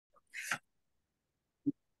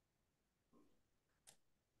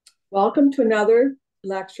Welcome to another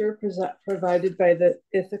lecture provided by the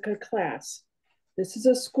Ithaca Class. This is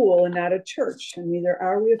a school and not a church, and neither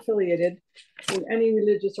are we affiliated with any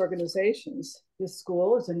religious organizations. This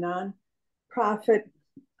school is a non-profit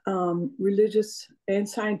religious and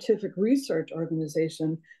scientific research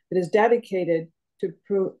organization that is dedicated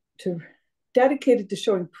to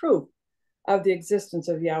showing proof of the existence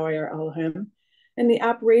of Yahweh or Elohim and the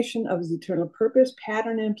operation of his eternal purpose,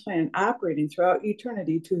 pattern, and plan operating throughout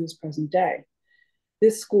eternity to his present day.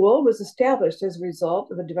 This school was established as a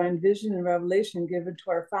result of a divine vision and revelation given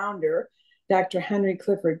to our founder, Dr. Henry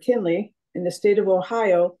Clifford Kinley, in the state of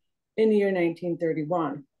Ohio in the year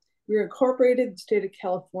 1931. We were incorporated in the state of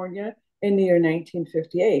California in the year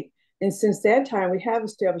 1958. And since that time, we have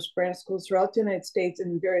established branch schools throughout the United States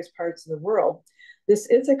and in various parts of the world.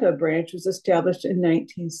 This Ithaca branch was established in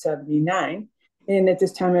 1979. And at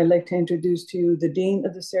this time, I'd like to introduce to you the Dean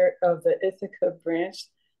of the Ithaca branch,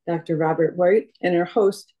 Dr. Robert White, and our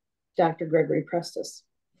host, Dr. Gregory Prestis.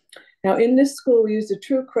 Now, in this school, we use the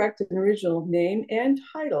true, correct, and original name and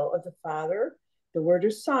title of the Father, the Word or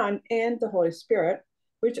Son, and the Holy Spirit,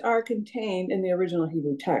 which are contained in the original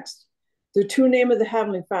Hebrew text. The true name of the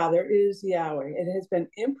Heavenly Father is Yahweh. It has been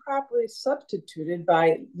improperly substituted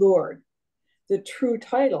by Lord. The true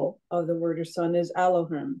title of the Word or Son is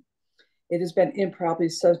Elohim. It has been improperly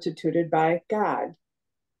substituted by God.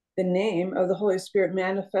 The name of the Holy Spirit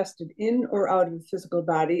manifested in or out of the physical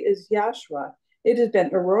body is Yahshua. It has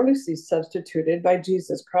been erroneously substituted by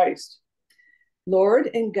Jesus Christ. Lord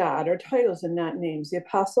and God are titles and not names. The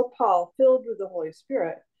Apostle Paul, filled with the Holy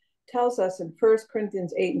Spirit, tells us in 1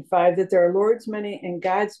 Corinthians 8:5 that there are Lords many and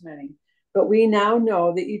Gods many. But we now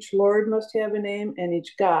know that each Lord must have a name and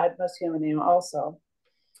each God must have a name also.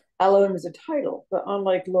 Elohim is a title, but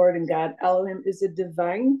unlike Lord and God, Elohim is a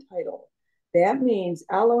divine title. That means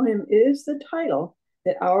Elohim is the title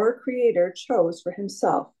that our Creator chose for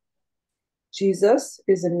himself. Jesus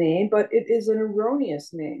is a name, but it is an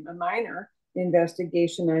erroneous name. A minor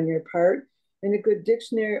investigation on your part and a good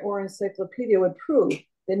dictionary or encyclopedia would prove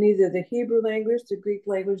that neither the Hebrew language, the Greek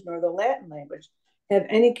language, nor the Latin language have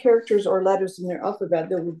any characters or letters in their alphabet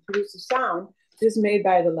that would produce a sound that is made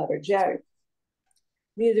by the letter J.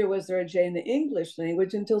 Neither was there a J in the English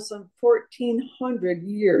language until some 1,400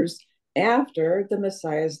 years after the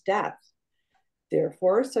Messiah's death.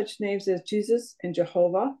 Therefore, such names as Jesus and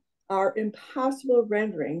Jehovah are impossible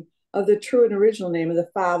rendering of the true and original name of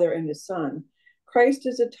the Father and the Son. Christ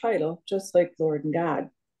is a title, just like Lord and God.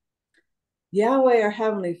 Yahweh, our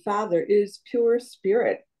Heavenly Father, is pure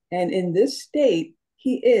spirit, and in this state,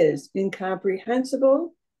 he is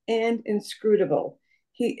incomprehensible and inscrutable.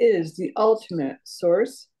 He is the ultimate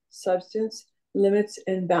source, substance, limits,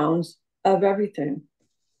 and bounds of everything.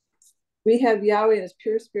 We have Yahweh in his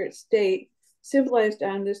pure spirit state, symbolized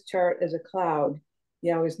on this chart as a cloud.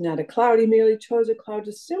 Yahweh is not a cloud. He merely chose a cloud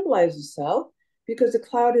to symbolize himself because the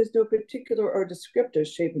cloud has no particular or descriptive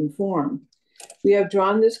shape and form. We have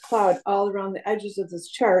drawn this cloud all around the edges of this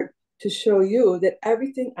chart to show you that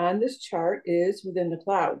everything on this chart is within the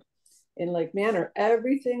cloud. In like manner,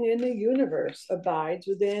 everything in the universe abides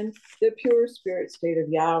within the pure spirit state of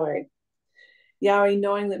Yahweh. Yahweh,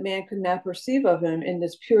 knowing that man could not perceive of him in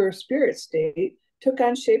this pure spirit state, took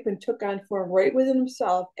on shape and took on form right within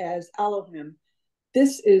himself as Elohim.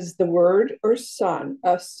 This is the Word or Son,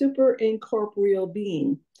 a super incorporeal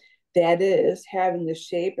being, that is, having the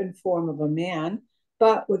shape and form of a man,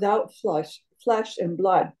 but without flesh and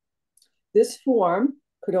blood. This form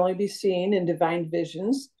could only be seen in divine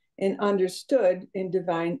visions and understood in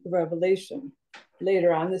divine revelation.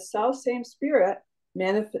 Later on, the self-same spirit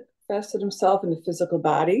manifested himself in the physical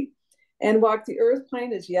body and walked the earth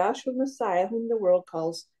plane as Yahshua Messiah, whom the world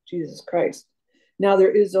calls Jesus Christ. Now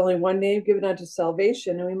there is only one name given unto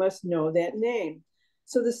salvation, and we must know that name.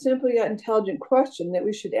 So the simple yet intelligent question that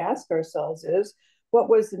we should ask ourselves is, what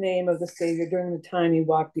was the name of the Savior during the time he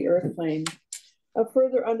walked the earth plane? A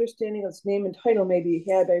further understanding of its name and title may be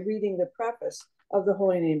had by reading the preface of the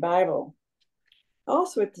Holy Name Bible.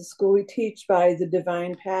 Also at the school, we teach by the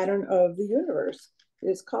divine pattern of the universe. It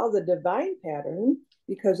is called the divine pattern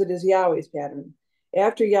because it is Yahweh's pattern.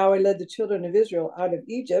 After Yahweh led the children of Israel out of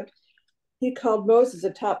Egypt, he called Moses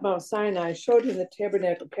atop Mount Sinai, showed him the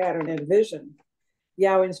tabernacle pattern and vision.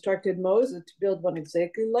 Yahweh instructed Moses to build one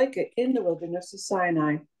exactly like it in the wilderness of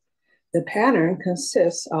Sinai. The pattern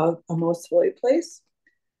consists of a most holy place,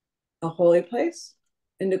 a holy place,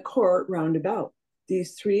 and a court round about.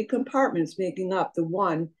 These three compartments making up the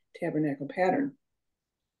one tabernacle pattern.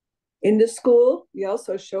 In the school, we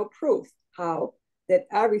also show proof how that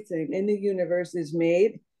everything in the universe is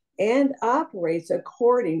made and operates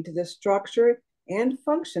according to the structure and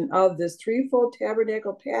function of this threefold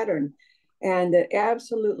tabernacle pattern, and that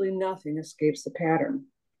absolutely nothing escapes the pattern.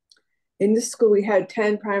 In this school, we had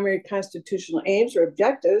 10 primary constitutional aims or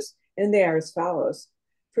objectives, and they are as follows.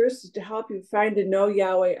 First is to help you find and know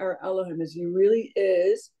Yahweh, our Elohim, as he really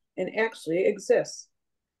is and actually exists.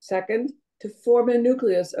 Second, to form a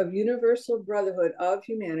nucleus of universal brotherhood of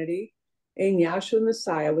humanity in Yahshua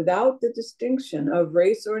Messiah without the distinction of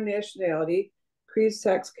race or nationality, creed,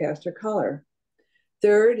 sex, caste, or color.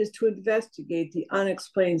 Third is to investigate the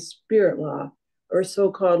unexplained spirit law, or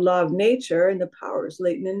so-called law of nature, and the powers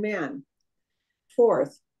latent in man.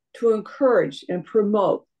 Fourth, to encourage and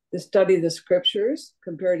promote the study of the scriptures,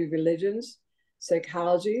 comparative religions,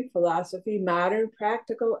 psychology, philosophy, modern,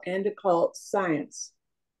 practical, and occult science.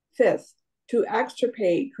 Fifth, to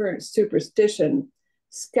extirpate current superstition,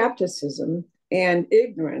 skepticism, and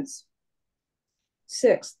ignorance.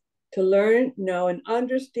 Sixth, to learn, know, and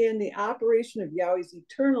understand the operation of Yahweh's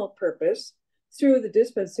eternal purpose through the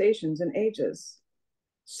dispensations and ages.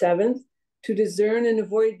 Seventh, to discern and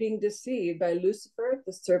avoid being deceived by Lucifer,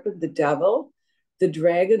 the serpent, the devil, the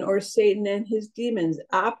dragon, or Satan and his demons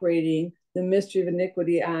operating the mystery of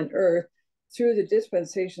iniquity on earth through the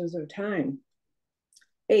dispensations of time.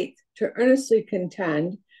 Eighth, to earnestly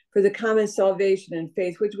contend for the common salvation and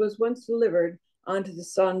faith which was once delivered unto the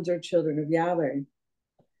sons or children of Yahweh.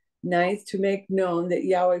 Ninth, to make known that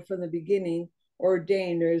Yahweh from the beginning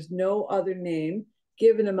ordained there is no other name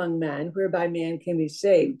given among men whereby man can be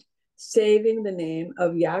saved, saving the name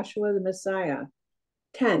of Yahshua the Messiah.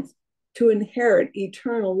 10th, to inherit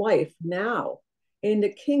eternal life now in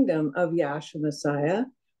the kingdom of Yahshua Messiah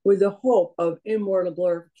with the hope of immortal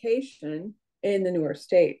glorification in the newer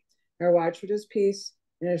state. Our watchword is peace,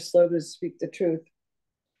 and our slogan is speak the truth.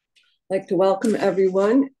 I'd like to welcome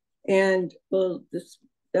everyone, and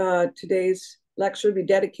today's lecture will be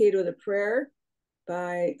dedicated with a prayer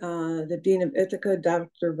by the Dean of Ithaca,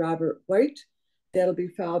 Dr. Robert White. That'll be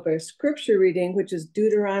followed by a scripture reading, which is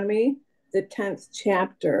Deuteronomy, the 10th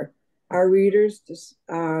chapter. Our readers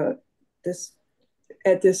at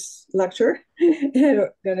this lecture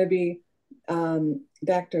are going to be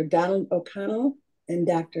Dr. Donald O'Connell and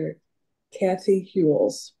Dr. Kathy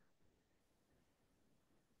Hewells.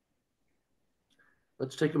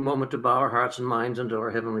 Let's take a moment to bow our hearts and minds unto our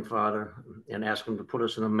Heavenly Father and ask him to put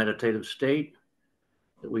us in a meditative state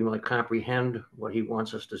that we might comprehend what he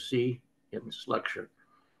wants us to see in this lecture.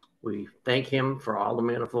 We thank him for all the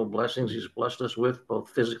manifold blessings he's blessed us with, both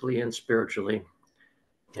physically and spiritually.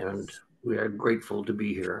 And we are grateful to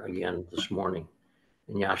be here again this morning.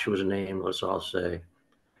 In Yahshua's name, let's all say,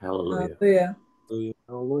 hallelujah. Hallelujah.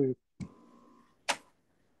 Hallelujah.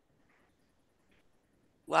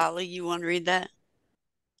 Wally, you want to read that?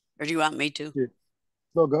 Or do you want me to? Yeah.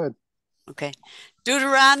 No, go ahead. Okay.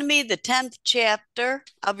 Deuteronomy, the 10th chapter.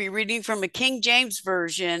 I'll be reading from a King James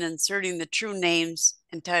version, inserting the true names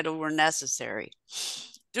and title where necessary.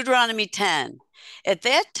 Deuteronomy 10. At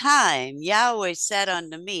that time, Yahweh said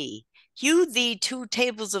unto me, hew thee 2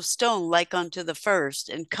 tables of stone like unto the first,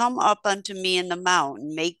 and come up unto me in the mount,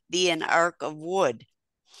 and make thee an ark of wood.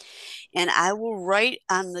 And I will write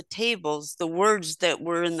on the tables the words that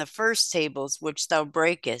were in the first tables, which thou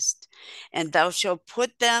breakest, and thou shalt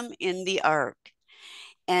put them in the ark.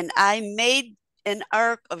 And I made an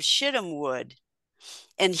ark of shittim wood,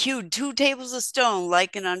 and hewed 2 tables of stone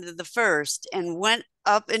like unto the first, and went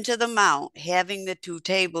up into the mount, having the 2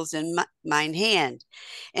 tables in mine hand.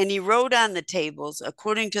 And he wrote on the tables,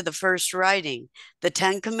 according to the first writing, the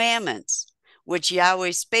 10 commandments, which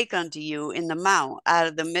Yahweh spake unto you in the mount, out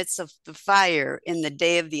of the midst of the fire in the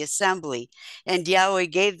day of the assembly. And Yahweh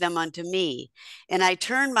gave them unto me. And I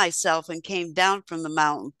turned myself and came down from the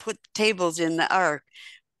mountain, put the tables in the ark,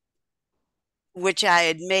 which I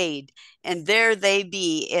had made, and there they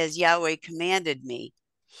be as Yahweh commanded me.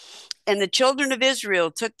 And the children of Israel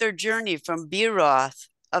took their journey from Beeroth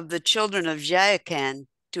of the children of Jaakan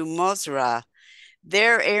to Mosra.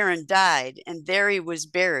 There Aaron died, and there he was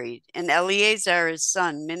buried, and Eleazar his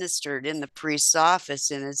son ministered in the priest's office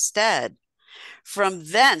in his stead. From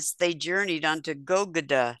thence they journeyed unto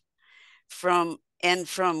Golgotha, from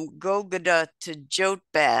Golgotha to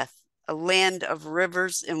Jotbath, a land of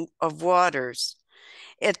rivers and of waters.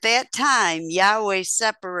 At that time, Yahweh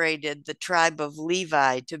separated the tribe of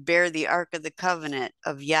Levi to bear the ark of the covenant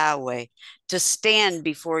of Yahweh, to stand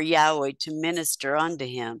before Yahweh to minister unto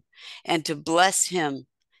him, and to bless him,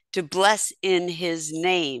 to bless in his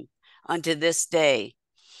name unto this day.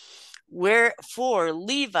 Wherefore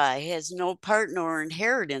Levi has no part nor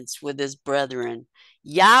inheritance with his brethren.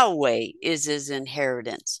 Yahweh is his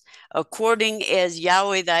inheritance, according as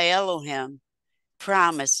Yahweh thy Elohim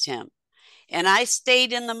promised him. And I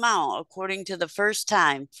stayed in the mount according to the first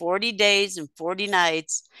time, 40 days and 40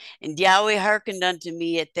 nights. And Yahweh hearkened unto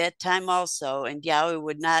me at that time also, and Yahweh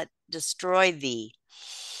would not destroy thee.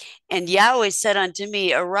 And Yahweh said unto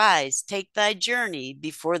me, Arise, take thy journey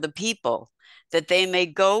before the people, that they may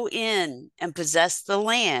go in and possess the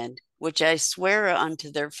land which I swear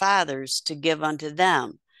unto their fathers to give unto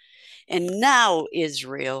them. And now,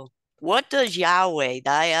 Israel, what does Yahweh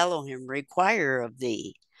thy Elohim require of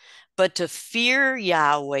thee? But to fear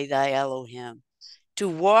Yahweh thy Elohim, to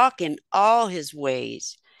walk in all his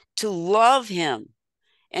ways, to love him,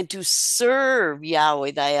 and to serve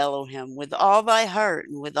Yahweh thy Elohim with all thy heart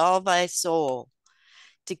and with all thy soul,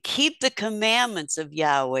 to keep the commandments of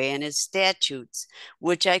Yahweh and his statutes,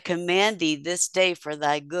 which I command thee this day for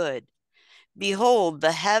thy good. Behold,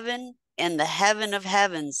 the heaven and the heaven of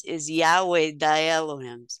heavens is Yahweh thy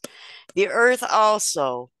Elohim's, the earth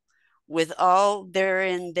also with all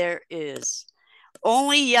therein there is.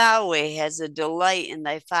 Only Yahweh has a delight in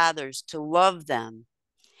thy fathers to love them,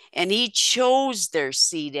 and he chose their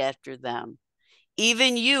seed after them,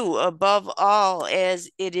 even you above all, as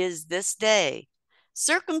it is this day.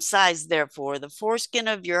 Circumcise therefore the foreskin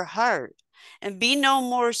of your heart, and be no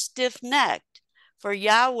more stiff-necked, for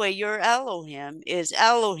Yahweh your Elohim is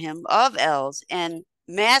Elohim of Els and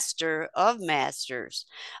Master of masters,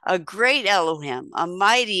 a great Elohim, a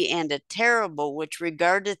mighty and a terrible, which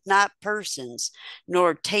regardeth not persons,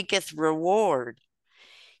 nor taketh reward.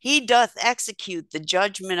 He doth execute the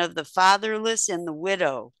judgment of the fatherless and the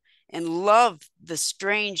widow, and love the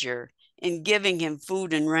stranger in giving him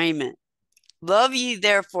food and raiment. Love ye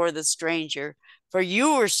therefore the stranger, for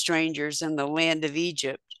you were strangers in the land of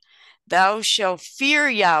Egypt. Thou shalt fear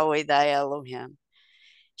Yahweh thy Elohim.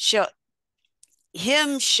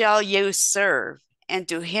 Him shall you serve, and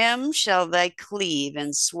to him shall thy cleave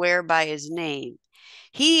and swear by his name.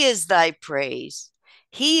 He is thy praise.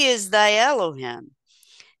 He is thy Elohim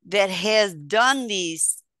that has done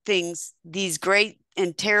these things, these great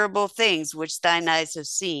and terrible things which thine eyes have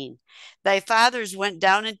seen. Thy fathers went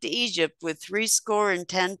down into Egypt with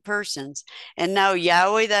 70 persons, and now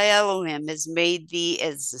Yahweh thy Elohim has made thee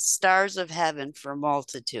as the stars of heaven for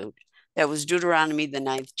multitude. That was Deuteronomy, the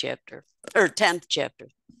 9th chapter, or 10th chapter.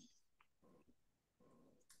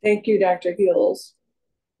 Thank you, Dr. Heels.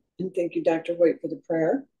 And thank you, Dr. White, for the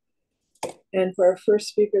prayer. And for our first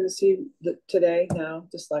speaker today,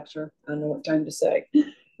 this lecture, I don't know what time to say,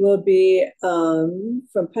 will be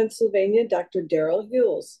from Pennsylvania, Dr. Daryl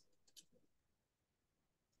Hughes.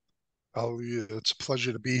 Hallelujah. It's a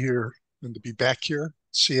pleasure to be here and to be back here,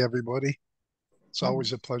 see everybody. It's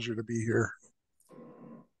always a pleasure to be here.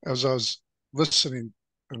 As I was listening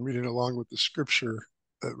and reading along with the scripture,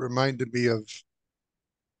 it reminded me of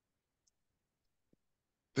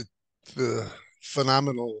the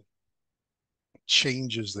phenomenal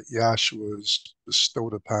changes that Yahshua has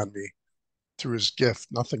bestowed upon me through his gift,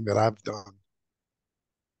 nothing that I've done.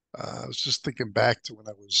 I was just thinking back to when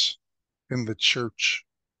I was in the church,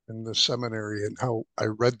 in the seminary, and how I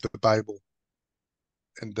read the Bible.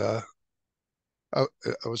 And I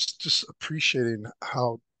was just appreciating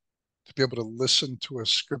how to be able to listen to a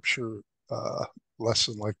scripture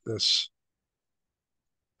lesson like this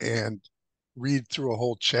and read through a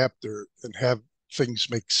whole chapter and have things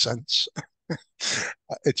make sense.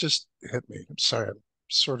 It just hit me. I'm sorry, I'm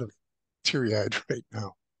sort of teary-eyed right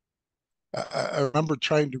now. I remember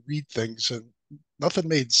trying to read things and nothing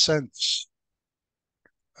made sense.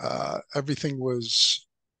 Everything was,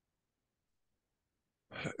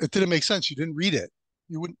 it didn't make sense. You didn't read it.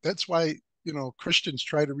 You wouldn't, that's why, Christians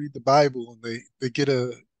try to read the Bible and they get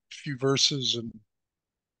a few verses and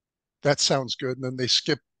that sounds good. And then they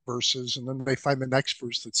skip verses and then they find the next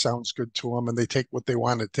verse that sounds good to them and they take what they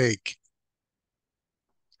want to take.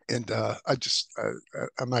 And I'm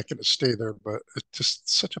not going to stay there, but it's just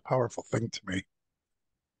such a powerful thing to me.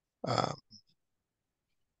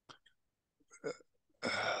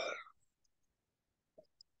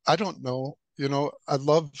 I don't know, I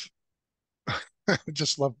I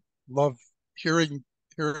just love hearing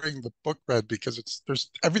the book read because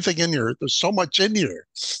there's everything in here. There's so much in here.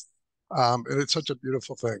 And it's such a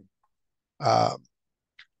beautiful thing.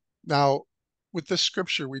 Now, with this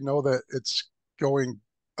scripture, we know that it's going,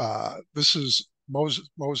 this is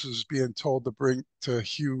Moses being told to bring to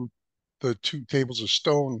hew the 2 tables of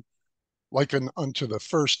stone like unto the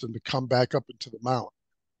first and to come back up into the mount.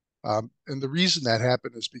 And the reason that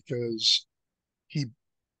happened is because he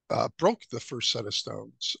broke the first set of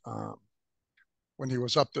stones. When he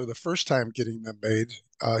was up there the first time getting them made,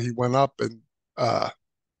 he went up and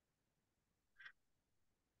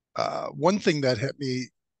one thing that hit me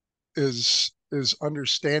is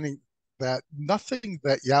understanding that nothing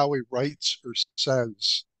that Yahweh writes or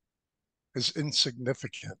says is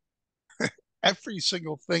insignificant. Every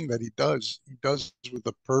single thing that he does with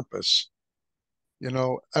a purpose.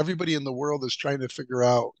 Everybody in the world is trying to figure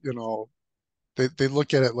out, they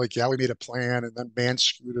look at it like Yahweh made a plan and then man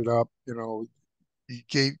screwed it up.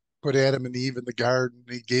 He put Adam and Eve in the garden.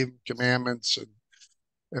 He gave them commandments,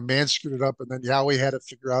 and man screwed it up. And then Yahweh had to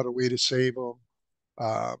figure out a way to save them,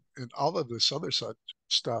 and all of this other such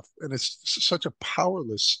stuff. And it's such a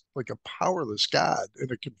powerless God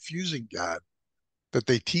and a confusing God that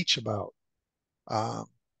they teach about.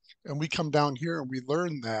 And we come down here and we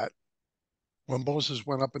learn that when Moses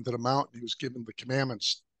went up into the mountain, he was given the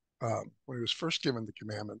commandments. When he was first given the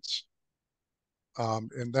commandments,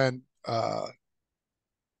 and then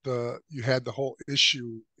you had the whole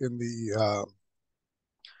issue in the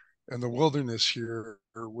wilderness here,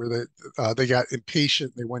 where they got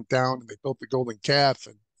impatient. They went down and they built the golden calf,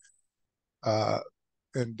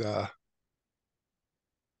 and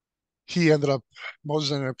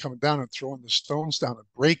Moses ended up coming down and throwing the stones down and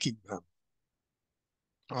breaking them.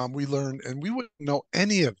 We learned, and we wouldn't know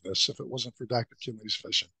any of this if it wasn't for Dr. Kinley's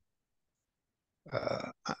vision.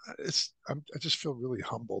 I just feel really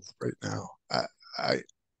humbled right now. I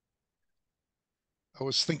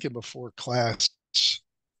was thinking before class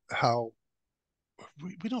how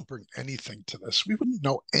we don't bring anything to this. We wouldn't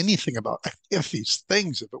know anything about any of these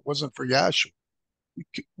things if it wasn't for Yahshua.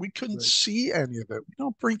 We couldn't see any of it. We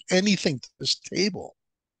don't bring anything to this table.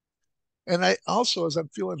 And I also, as I'm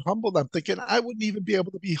feeling humbled, I'm thinking I wouldn't even be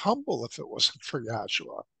able to be humble if it wasn't for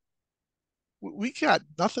Yahshua. We got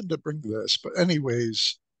nothing to bring to this. But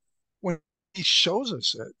anyways, when he shows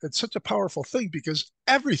us it, it's such a powerful thing because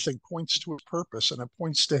everything points to his purpose and it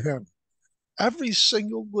points to him. Every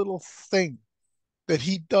single little thing that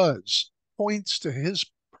he does points to his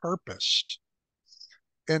purpose.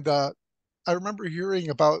 And I remember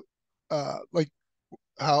hearing about like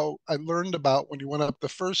how I learned about when he went up the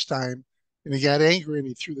first time and he got angry and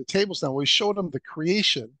he threw the tables down. Well, he showed him the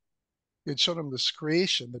creation. He had shown him this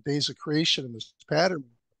creation, the days of creation and this pattern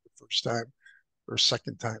the first time or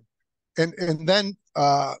second time. And then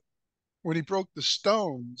when he broke the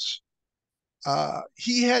stones,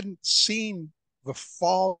 he hadn't seen the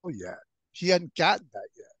fall yet. He hadn't gotten that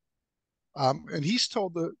yet. And he's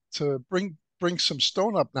told to bring some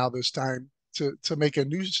stone up now this time to make a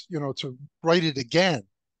new, to write it again.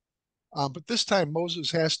 But this time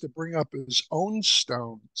Moses has to bring up his own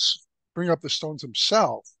stones, bring up the stones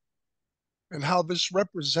himself, and how this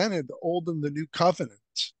represented the old and the new covenant,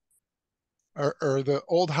 or the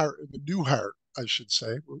old heart and the new heart, I should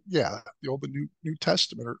say. Yeah, the old and new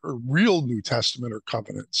Testament, or real New Testament or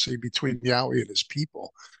covenant, say, between Yahweh and his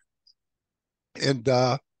people. And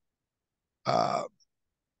the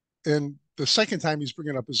second time he's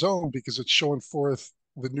bringing up his own because it's showing forth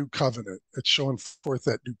the new covenant. It's showing forth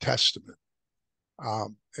that New Testament.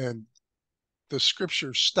 And the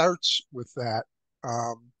scripture starts with that.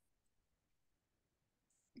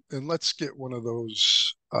 And let's get one of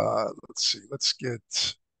those. Let's see. Let's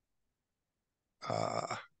get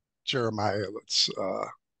Jeremiah. Let's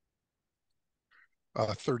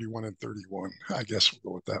 31 and 31. I guess we'll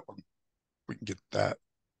go with that one. We can get that.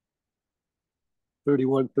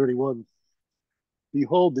 31:31.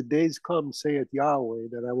 Behold, the days come, saith Yahweh,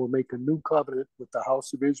 that I will make a new covenant with the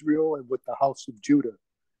house of Israel and with the house of Judah,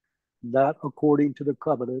 not according to the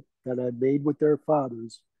covenant that I made with their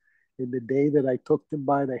fathers in the day that I took them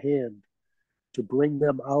by the hand to bring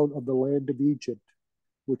them out of the land of Egypt,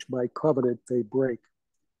 which my covenant they break.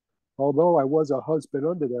 Although I was a husband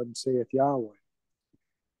unto them, saith Yahweh.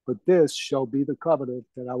 But this shall be the covenant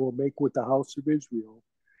that I will make with the house of Israel.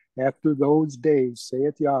 After those days,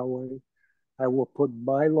 saith Yahweh, I will put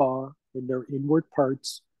my law in their inward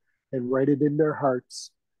parts and write it in their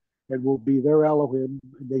hearts, and will be their Elohim,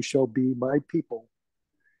 and they shall be my people.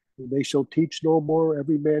 And they shall teach no more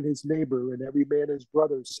every man his neighbor and every man his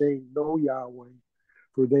brother, saying, Know Yahweh,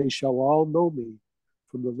 for they shall all know me,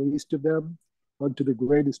 from the least of them unto the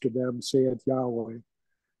greatest of them, saith Yahweh.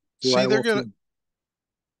 See, they're going to...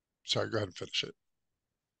 Sorry, go ahead and finish it.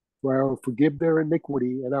 For I will forgive their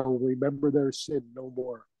iniquity, and I will remember their sin no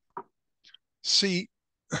more. See,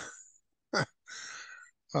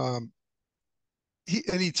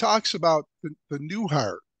 he talks about the new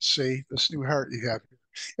heart, see, this new heart you have here.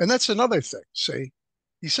 And that's another thing, see.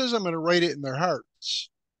 He says, I'm going to write it in their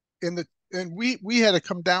hearts. And we had to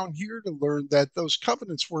come down here to learn that those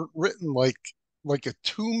covenants weren't written like a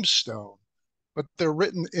tombstone, but they're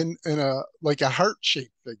written in a like a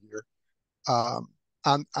heart-shaped figure.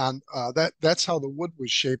 That's how the wood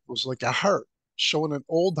was shaped, was like a heart, showing an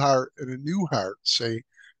old heart and a new heart, say,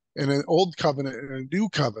 and an old covenant and a new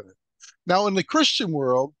covenant. Now, in the Christian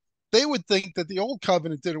world, they would think that the old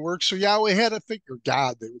covenant didn't work, so Yahweh had to figure,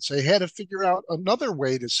 God, they would say, had to figure out another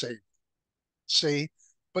way to say,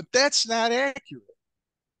 but that's not accurate.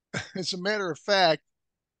 As a matter of fact,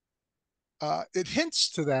 it hints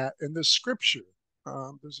to that in the scripture.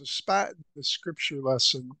 There's a spot in the scripture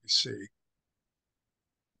lesson, let me see,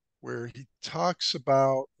 where he talks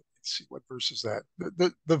about, let's see, what verse is that?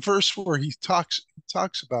 The verse where he talks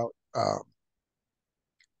about,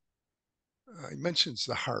 he mentions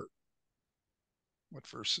the heart. What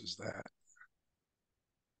verse is that?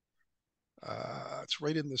 It's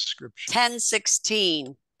right in the scripture.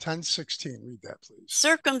 10:16. 10:16. Read that, please.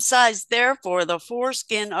 Circumcise therefore the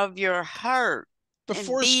foreskin of your heart, The and be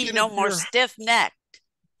foreskin no of more your stiff-necked.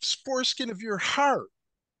 foreskin of your heart.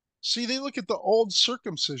 See, they look at the old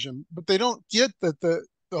circumcision, but they don't get that the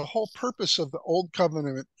whole purpose of the old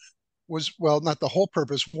covenant was, well, not the whole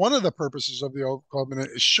purpose. One of the purposes of the old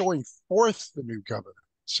covenant is showing forth the new covenant.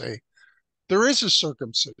 Say, there is a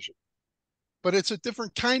circumcision, but it's a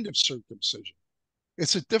different kind of circumcision.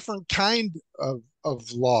 It's a different kind of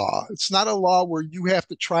law. It's not a law where you have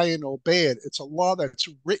to try and obey it. It's a law that's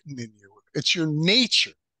written in you. It's your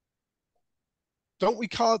nature. Don't we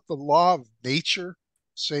call it the law of nature?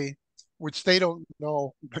 Say, which they don't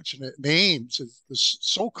know, mention it names as the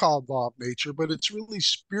so-called law of nature, but it's really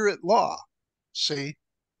spirit law. See?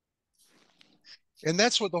 And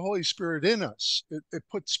that's what the Holy Spirit in us. It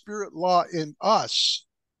puts spirit law in us,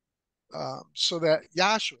 so that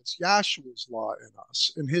it's Yahshua's law in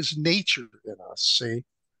us and his nature in us. See?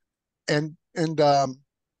 And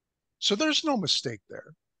so there's no mistake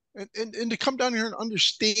there. And to come down here and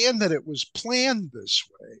understand that it was planned this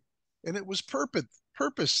way and it was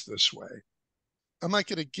purposed this way. I'm not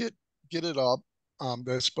going to get it up on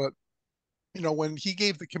this, but when he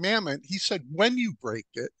gave the commandment, he said, when you break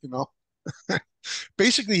it,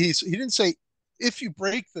 basically he didn't say, if you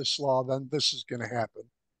break this law, then this is going to happen.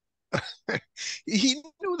 He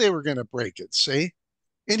knew they were going to break it, see?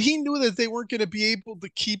 And he knew that they weren't going to be able to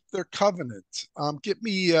keep their covenant. Get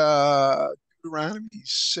me Deuteronomy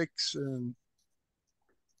 6 and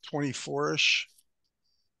 24-ish.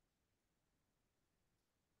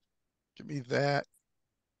 Give me that.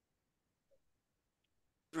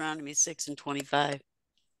 Deuteronomy 6 and 25.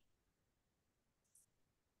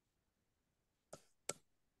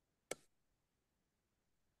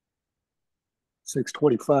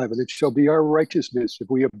 (6:25), and it shall be our righteousness if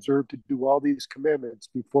we observe to do all these commandments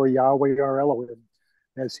before Yahweh our Elohim,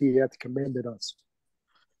 as he hath commanded us.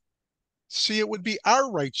 See, it would be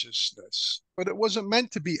our righteousness, but it wasn't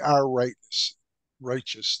meant to be our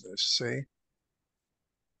righteousness. See,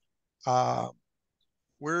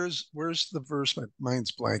 where's the verse? My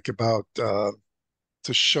mind's blank about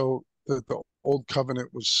to show that the old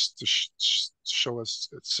covenant was to show us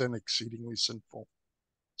sin exceedingly sinful.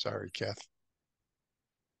 Sorry, Kath.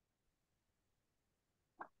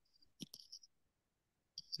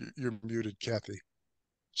 You're muted, Kathy. If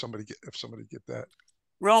somebody get that.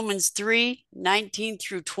 Romans 3:19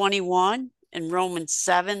 through 21 and Romans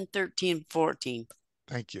 7:13, 14.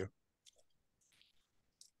 Thank you.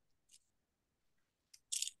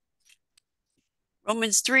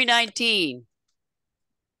 Romans 3:19.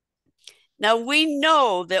 Now we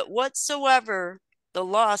know that whatsoever the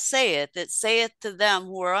law saith, it saith to them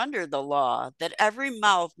who are under the law, that every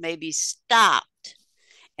mouth may be stopped,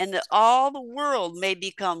 and that all the world may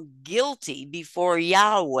become guilty before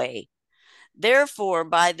Yahweh. Therefore,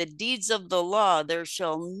 by the deeds of the law, there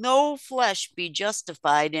shall no flesh be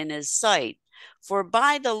justified in his sight. For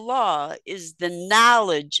by the law is the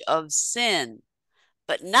knowledge of sin.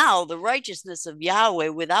 But now the righteousness of Yahweh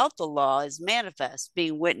without the law is manifest,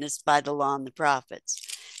 being witnessed by the law and the prophets.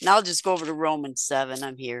 Now I'll just go over to Romans 7.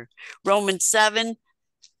 I'm here. Romans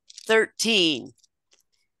 7:13.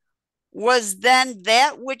 Was then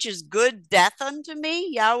that which is good death unto me?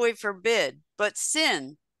 Yahweh forbid. But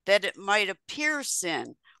sin, that it might appear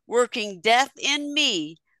sin, working death in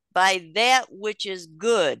me by that which is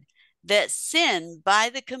good, that sin by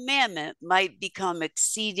the commandment might become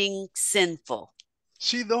exceeding sinful.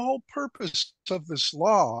 See, the whole purpose of this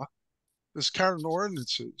law, this cardinal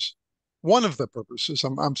ordinances, one of the purposes,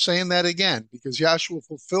 I'm saying that again, because Yahshua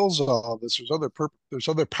fulfills all this. There's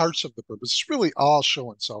other parts of the purpose. It's really all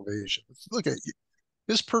showing salvation. Look at you.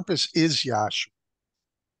 His purpose is Yahshua.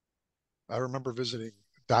 I remember visiting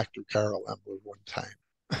Dr. Carl Embler one time.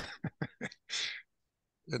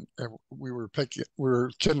 and we were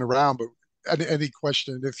kidding around, but any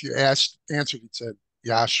question, if you answered, he said,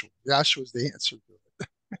 Yahshua. Yahshua's the answer to it.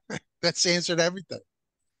 That's answered everything.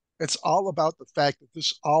 It's all about the fact that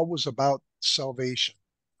this all was about salvation.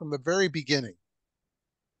 from the very beginning.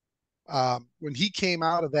 When he came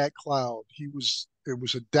out of that cloud, it was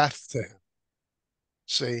a death to him.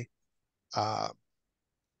 See,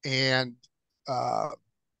 and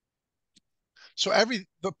so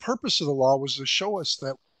the purpose of the law was to show us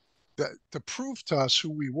that to prove to us who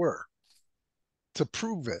we were, to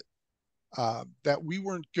prove it, that we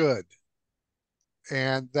weren't good,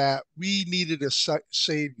 and that we needed a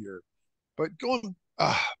savior. But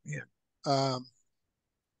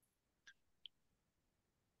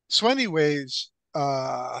so anyways,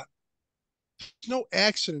 no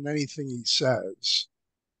accident in anything he says.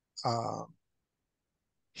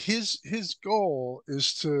 His goal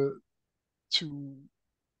is to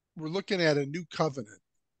we're looking at a new covenant,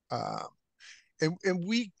 and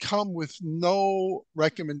we come with no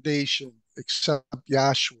recommendation except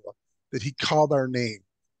Yahshua, that he called our name.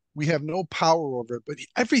 We have no power over it, but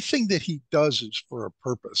everything that he does is for a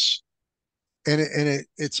purpose, and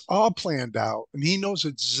it's all planned out, and he knows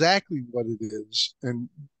exactly what it is and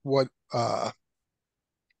what's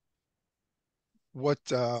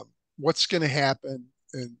going to happen.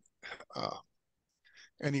 And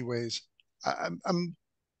anyways, I'm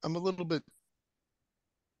a little bit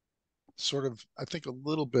sort of, I think, a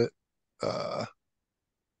little bit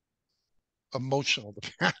emotional, to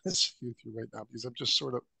be honest with you right now, because I'm just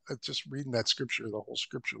reading that scripture. The whole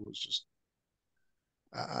scripture was just,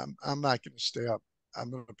 I'm not going to stay up.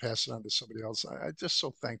 I'm going to pass it on to somebody else. I'm just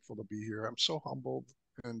so thankful to be here. I'm so humbled,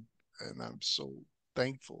 and I'm so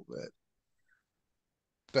thankful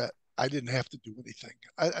that I didn't have to do anything.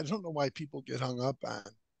 I don't know why people get hung up on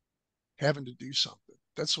having to do something.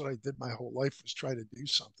 That's what I did my whole life, was try to do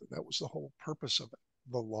something. That was the whole purpose of it.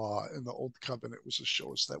 The law and the old covenant was to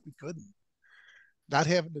show us that we couldn't. Not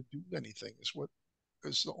having to do anything is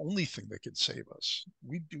the only thing that can save us.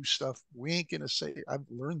 We do stuff we ain't gonna say. I've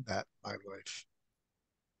learned that in my life,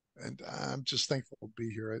 and I'm just thankful to be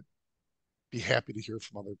here. I'd be happy to hear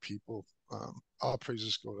from other people. All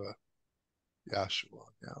praises go to Yahshua,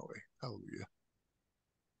 Yahweh. Hallelujah.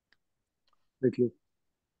 Thank you.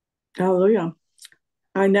 Hallelujah.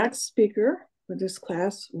 Our next speaker for this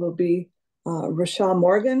class will be Rochelle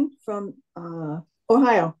Morgan from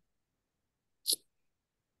Ohio.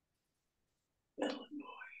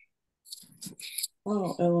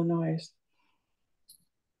 Oh, Illinois.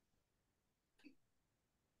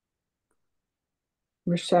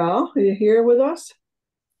 Rochelle, are you here with us?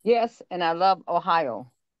 Yes, and I love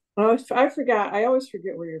Ohio. Oh, I forgot. I always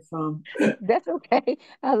forget where you're from. That's okay.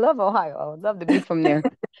 I love Ohio. I would love to be from there.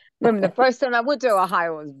 Remember the first time I went to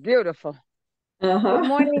Ohio, it was beautiful. Good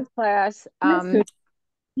morning, class. I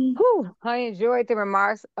enjoyed the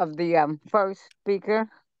remarks of the first speaker,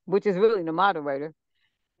 which is really the moderator.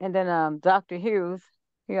 And then Dr. Hughes,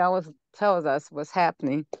 he always tells us what's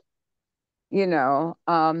happening. You know,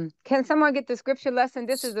 can someone get the scripture lesson?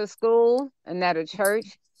 This is a school and not a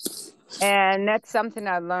church. And that's something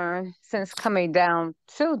I learned since coming down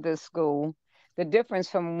to this school, the difference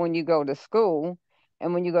from when you go to school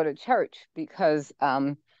and when you go to church, because my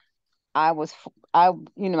parents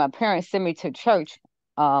sent me to church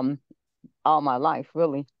all my life,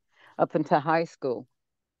 really, up until high school.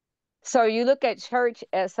 So you look at church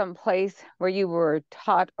as some place where you were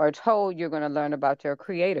taught or told you're going to learn about your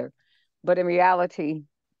creator. But in reality,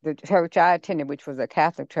 the church I attended, which was a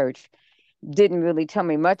Catholic church, didn't really tell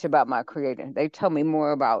me much about my creator. They told me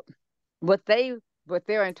more about what their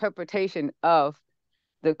interpretation of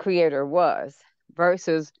the creator was,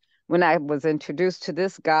 versus when I was introduced to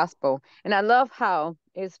this gospel. And I love how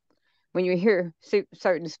it's, when you hear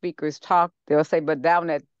certain speakers talk, they'll say, but down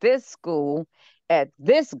at this school, at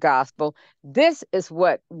this gospel, this is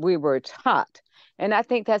what we were taught. And I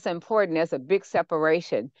think that's important. There's a big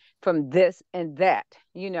separation from this and that,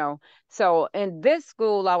 you know. So in this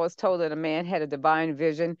school, I was told that a man had a divine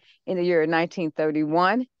vision in the year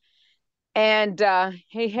 1931. And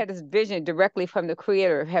he had his vision directly from the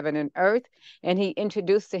creator of heaven and earth. And he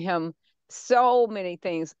introduced to him so many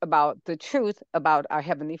things about the truth about our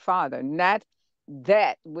Heavenly Father, not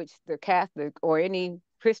that which the Catholic or any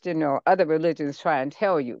Christian or other religions try and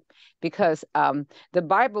tell you. Because the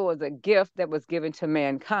Bible was a gift that was given to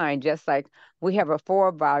mankind, just like we have a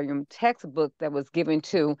 4-volume textbook that was given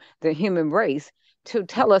to the human race to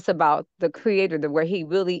tell us about the creator, the way he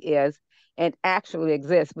really is and actually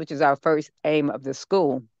exists, which is our first aim of the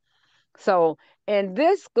school. So in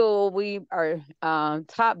this school, we are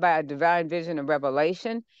taught by a divine vision and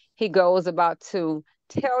revelation. He goes about to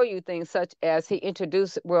tell you things such as he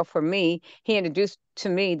introduced to me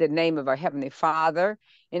the name of our Heavenly Father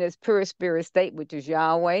in his pure spirit state, which is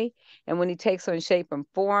Yahweh. And when he takes on shape and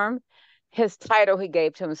form, his title he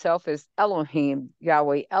gave to himself is Elohim,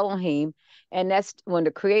 Yahweh Elohim, and that's when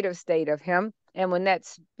the creative state of him. And when that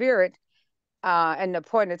spirit and the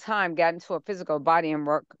point of time got into a physical body and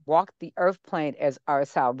walked the earth plane as our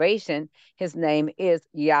salvation, his name is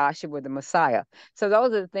Yahshua the Messiah. So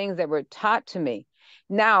those are the things that were taught to me.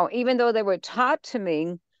 Now, even though they were taught to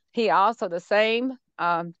me, he also the same,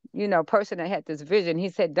 person that had this vision, he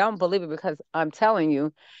said, don't believe it because I'm telling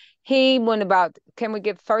you. He went about, can we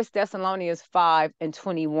get 1 Thessalonians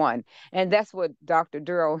 5:21? And that's what Dr.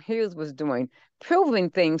 Durrell Hughes was doing,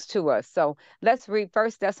 proving things to us. So let's read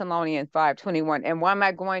 1 Thessalonians 5:21. And why am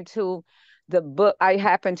I going to the book? I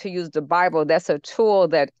happen to use the Bible. That's a tool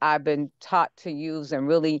that I've been taught to use and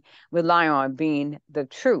really rely on being the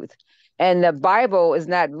truth. And the Bible is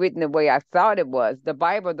not written the way I thought it was. The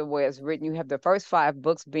Bible, the way it's written, you have the first 5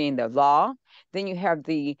 books being the law. Then you have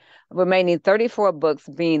the remaining 34 books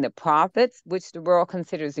being the prophets, which the world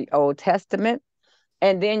considers the Old Testament.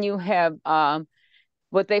 And then you have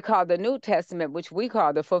what they call the New Testament, which we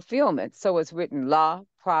call the fulfillment. So it's written law,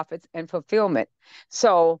 prophets, and fulfillment.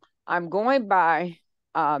 So I'm going by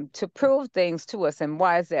to prove things to us. And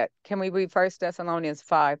why is that? Can we read 1 Thessalonians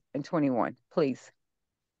 5:21, please?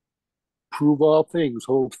 Prove all things,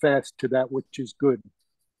 hold fast to that which is good.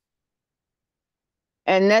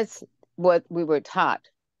 And that's what we were taught.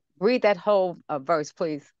 Read that whole verse,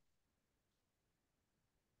 please.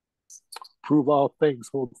 Prove all things,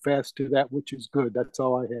 hold fast to that which is good. That's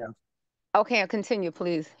all I have. Okay, continue,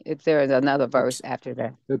 please, if there is another verse after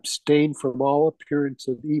that. Abstain from all appearance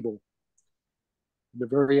of evil. The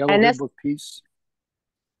very element of peace.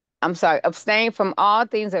 I'm sorry, abstain from all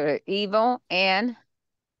things that are evil and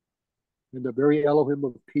the very Elohim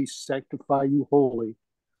of peace sanctify you wholly.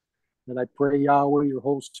 And I pray, Yahweh, your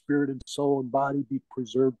whole spirit and soul and body be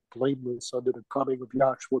preserved blameless under the coming of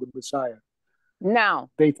Yahshua the Messiah. Now,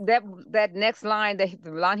 that next line, the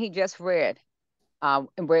line he just read,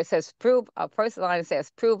 where it says prove, first line says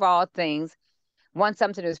prove all things. Once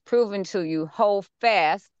something is proven to you, hold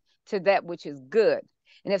fast to that which is good.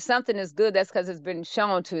 And if something is good, that's because it's been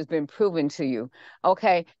shown to, it's been proven to you.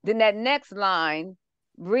 Okay, then that next line,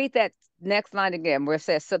 read that next line again, where it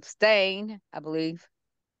says abstain, I believe.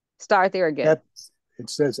 Start there again. It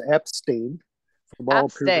says abstain from all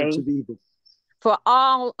appearance of evil. For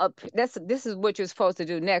all of this is what you're supposed to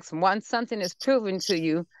do next. Once something is proven to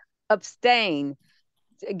you, abstain.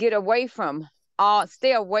 Get away from all,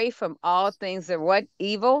 stay away from all things that what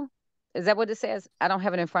evil? Is that what it says? I don't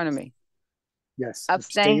have it in front of me. Yes.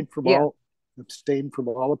 Abstain from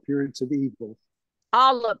all appearance of evil.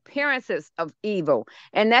 All appearances of evil.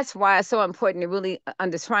 And that's why it's so important to really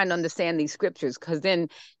trying to understand these scriptures, because then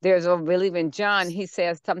there's a believe in John, he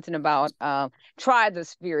says something about try the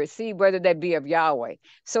spirit, see whether they be of Yahweh.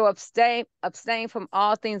 So abstain from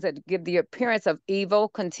all things that give the appearance of evil.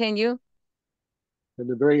 Continue. And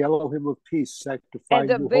the very Elohim of peace sanctify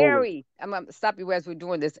you wholly. I'm going to stop you as we're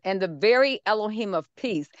doing this. And the very Elohim of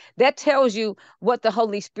peace, that tells you what the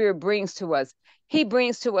Holy Spirit brings to us. He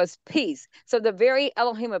brings to us peace. So the very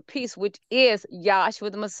Elohim of peace, which is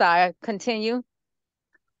Yahshua the Messiah, continue.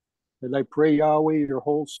 And I pray, Yahweh, your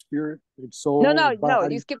whole spirit and soul. No,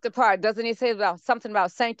 you skipped the part. Doesn't he say something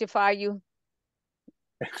about sanctify you?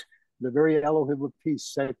 The very Elohim of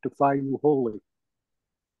peace sanctify you wholly.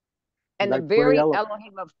 And the very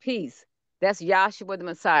Elohim of peace, that's Yahshua the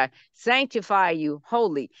Messiah, sanctify you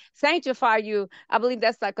holy. Sanctify you, I believe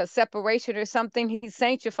that's like a separation or something. He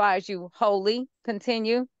sanctifies you holy.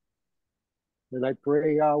 Continue. And I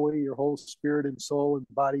pray, Yahweh, your whole spirit and soul and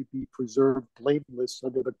body be preserved blameless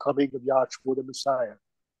under the coming of Yahshua the Messiah.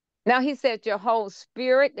 Now he said your whole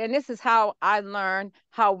spirit, and this is how I learned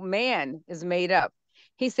how man is made up.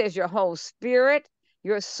 He says your whole spirit,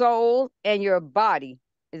 your soul, and your body.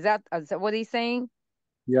 Is that what he's saying?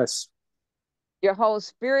 Yes. Your whole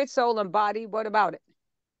spirit, soul, and body. What about it?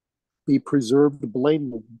 Be preserved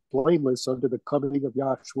blameless under the coming of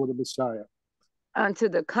Yahshua the Messiah. Unto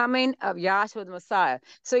the coming of Yahshua the Messiah.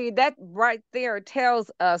 So that right there tells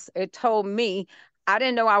us, it told me, I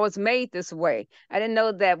didn't know I was made this way. I didn't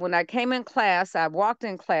know that when I came in class, I walked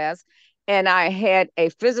in class, and I had a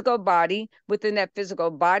physical body. Within that physical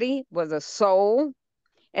body was a soul,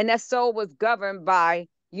 and that soul was governed by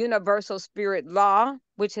universal spirit law,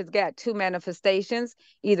 which has got 2 manifestations,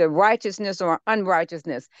 either righteousness or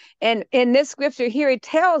unrighteousness. And in this scripture here, it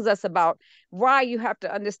tells us about why you have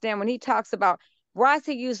to understand when he talks about why is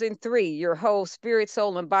he using 3, your whole spirit,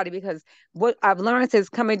 soul, and body? Because what I've learned is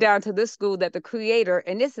coming down to this school that the creator,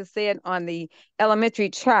 and this is said on the elementary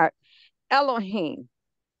chart, Elohim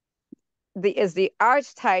is the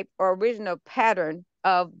archetype or original pattern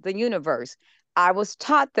of the universe. I was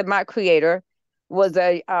taught that my creator was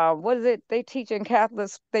a what is it they teach in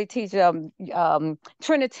Catholics? They teach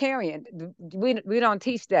Trinitarian. We don't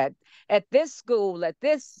teach that at this school. At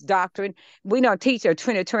this doctrine, we don't teach a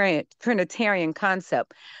Trinitarian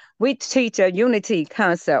concept. We teach a unity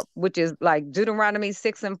concept, which is like Deuteronomy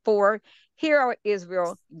 6:4. Hear, O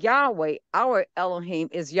Israel, Yahweh, our Elohim,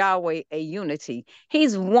 is Yahweh, a unity.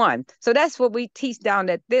 He's one. So that's what we teach down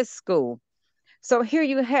at this school. So here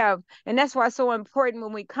you have, and that's why it's so important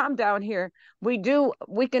when we come down here, we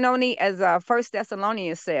can only, as First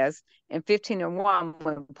Thessalonians says in 15:1,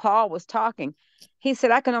 when Paul was talking, he said,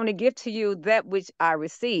 I can only give to you that which I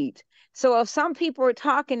received. So if some people are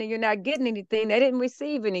talking and you're not getting anything, they didn't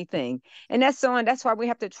receive anything. And that's why we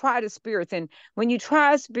have to try the spirits. And when you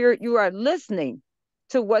try a spirit, you are listening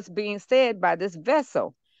to what's being said by this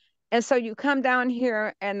vessel. And so you come down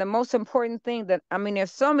here, and the most important thing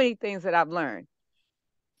there's so many things that I've learned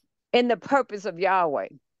in the purpose of Yahweh.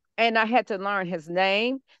 And I had to learn his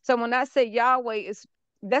name. So when I say Yahweh is,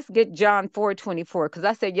 let's get John 4:24, because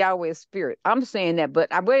I said Yahweh is spirit. I'm saying that, but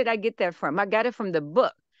where did I get that from? I got it from the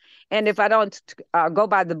book. And if I don't go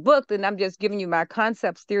by the book, then I'm just giving you my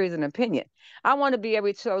concepts, theories, and opinion. I want to be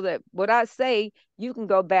able to show that what I say, you can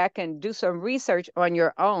go back and do some research on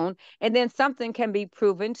your own, and then something can be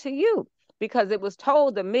proven to you, because it was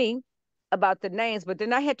told to me about the names, but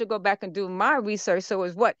then I had to go back and do my research. So it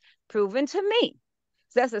was what? Proven to me.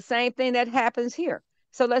 So that's the same thing that happens here.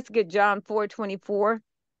 So let's get John 4:24.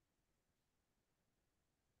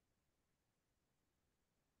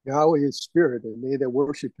 Yahweh is spirit, and they that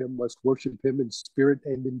worship him must worship him in spirit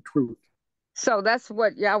and in truth. So that's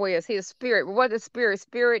what Yahweh is. He is spirit. What is spirit?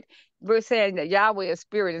 Spirit, we're saying that Yahweh is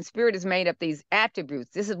spirit, and spirit is made up these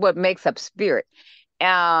attributes. This is what makes up spirit.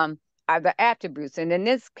 Are the attributes. And in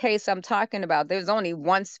this case, I'm talking about there's only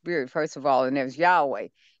one spirit, first of all, and there's Yahweh.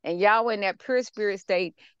 And Yahweh in that pure spirit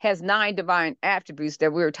state has 9 divine attributes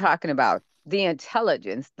that we were talking about: the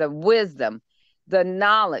intelligence, the wisdom, the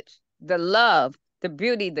knowledge, the love, the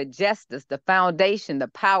beauty, the justice, the foundation, the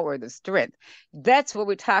power, the strength. That's what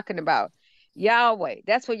we're talking about. Yahweh,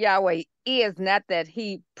 that's what Yahweh is, not that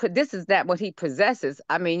this is not what he possesses.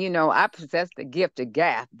 I possess the gift of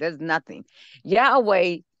gab. There's nothing.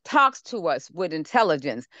 Yahweh talks to us with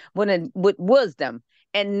intelligence, with wisdom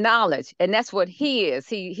and knowledge, and that's what he is.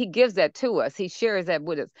 He gives that to us. He shares that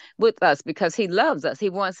with us because he loves us. He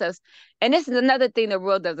wants us. And this is another thing the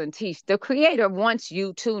world doesn't teach. The Creator wants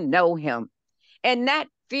you to know him, and not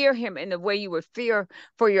fear him in the way you would fear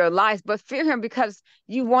for your life, but fear him because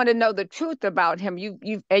you want to know the truth about him.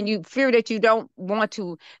 You fear that you don't want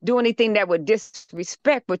to do anything that would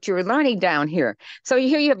disrespect what you're learning down here. So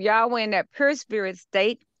here you have Yahweh in that pure spirit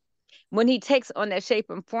state. When he takes on that shape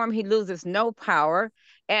and form, he loses no power,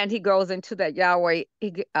 and he goes into that Yahweh.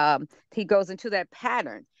 He goes into that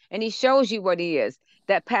pattern, and he shows you what he is.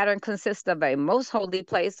 That pattern consists of a most holy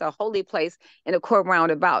place, a holy place, and a court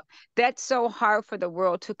round about. That's so hard for the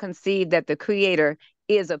world to conceive, that the Creator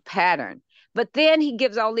is a pattern. But then he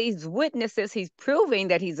gives all these witnesses. He's proving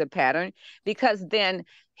that he's a pattern, because then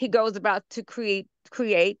he goes about to create.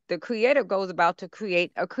 The Creator goes about to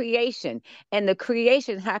create a creation, and the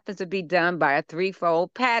creation happens to be done by a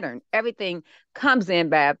threefold pattern. Everything comes in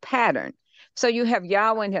by a pattern. So you have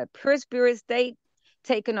Yahweh in her pure spirit state,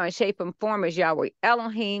 taken on shape and form as Yahweh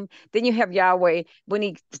Elohim. Then you have Yahweh when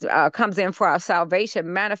he comes in for our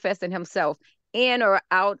salvation, manifesting himself in or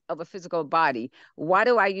out of a physical body. Why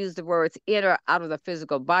do I use the words in or out of the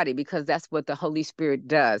physical body? Because that's what the Holy Spirit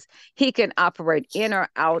does. He can operate in or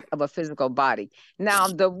out of a physical body. Now,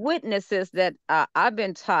 the witnesses that I've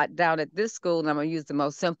been taught down at this school, and I'm going to use the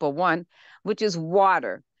most simple one, which is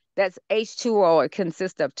water. That's H2O. It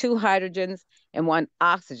consists of 2 hydrogens and 1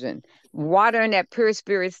 oxygen. Water in that pure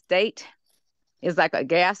spirit state is like a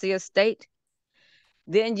gaseous state.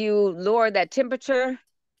 Then you lower that temperature,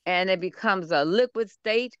 and it becomes a liquid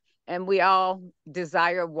state. And we all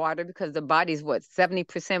desire water because the body's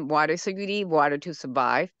 70% water. So you need water to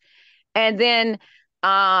survive. And then,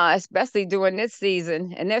 especially during this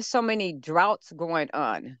season, and there's so many droughts going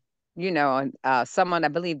on, someone, I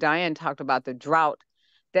believe Diane, talked about the drought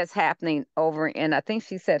that's happening over in, I think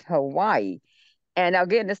she said Hawaii. And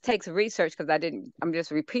again, this takes research, because I'm just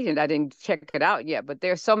repeating, I didn't check it out yet, but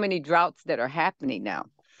there's so many droughts that are happening now.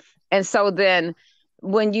 And so then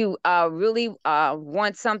when you really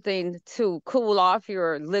want something to cool off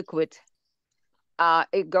your liquid,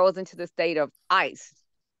 it goes into the state of ice,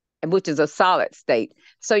 which is a solid state.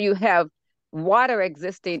 So you have water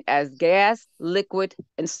existing as gas, liquid,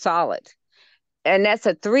 and solid. And that's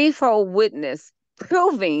a threefold witness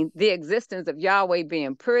proving the existence of Yahweh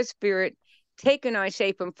being pure spirit taken on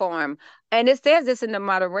shape and form. And it says this in the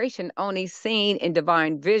moderation, only seen in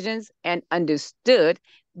divine visions and understood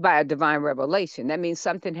by a divine revelation. That means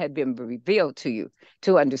something had been revealed to you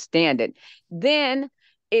to understand it. Then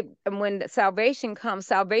when salvation comes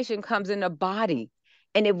in a body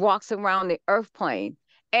and it walks around the earth plane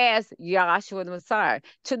as Yahshua the Messiah.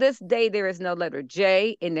 To this day, there is no letter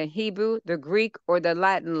J in the Hebrew, the Greek, or the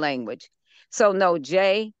Latin language. So no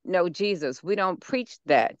J, no Jesus. We don't preach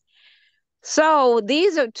that. So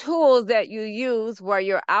these are tools that you use while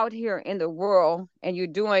you're out here in the world and you're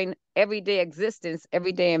doing everyday existence,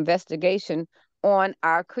 everyday investigation on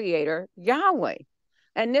our Creator, Yahweh.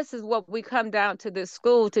 And this is what we come down to this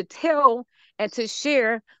school to tell and to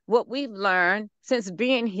share what we've learned since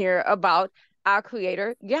being here about our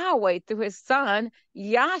Creator, Yahweh, through His Son,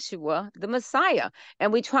 Yahshua, the Messiah.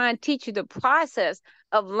 And we try and teach you the process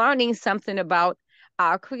of learning something about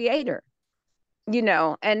our Creator. You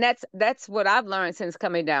know, and that's what I've learned since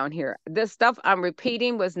coming down here. This stuff I'm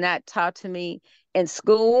repeating was not taught to me in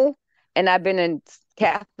school, and I've been in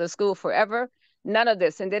Catholic school forever. None of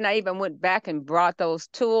this. And then I even went back and brought those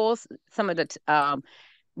tools. Some of the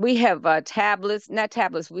we have tablets, not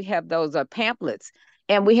tablets. We have those pamphlets,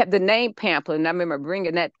 and we have the name pamphlet. And I remember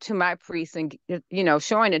bringing that to my priest and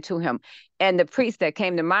showing it to him. And the priest that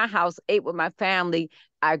came to my house ate with my family.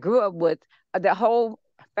 I grew up with the whole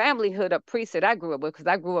familyhood of priests that I grew up with, because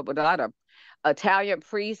I grew up with a lot of Italian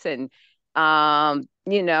priests and Polish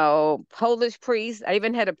priests. I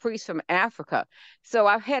even had a priest from Africa. So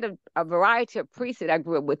I've had a variety of priests that I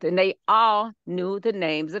grew up with, and they all knew the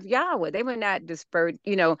names of Yahweh. They were not dispersed,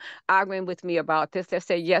 arguing with me about this. They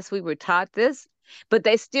said, yes, we were taught this, but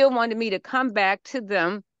they still wanted me to come back to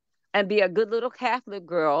them and be a good little Catholic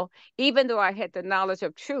girl, even though I had the knowledge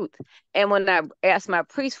of truth. And when I asked my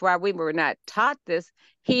priest why we were not taught this,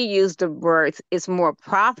 he used the words, it's more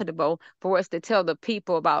profitable for us to tell the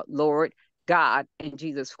people about Lord God and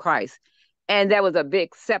Jesus Christ. And that was a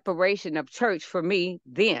big separation of church for me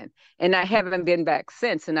then. And I haven't been back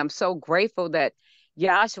since. And I'm so grateful that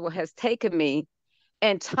Yahshua has taken me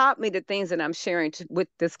and taught me the things that I'm sharing with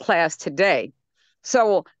this class today.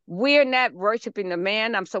 So we're not worshiping the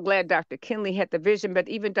man. I'm so glad Dr. Kinley had the vision, but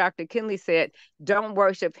even Dr. Kinley said, don't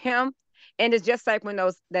worship him. And it's just like when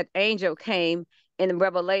that angel came in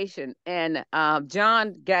Revelation and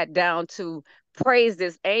John got down to praise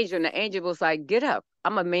this angel, and the angel was like, get up.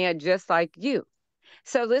 I'm a man just like you.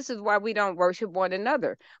 So this is why we don't worship one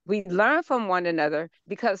another. We learn from one another,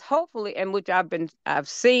 because hopefully, and which I've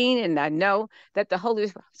seen and I know that the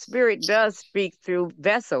Holy Spirit does speak through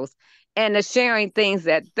vessels and is sharing things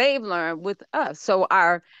that they've learned with us. So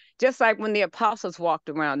just like when the apostles walked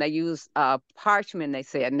around, they used parchment, they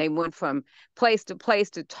said, and they went from place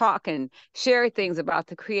to talk and share things about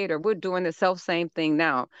the Creator. We're doing the same thing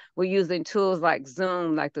now. We're using tools like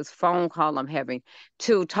Zoom, like this phone call I'm having,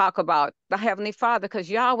 to talk about the Heavenly Father,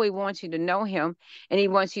 because Yahweh wants you to know Him, and He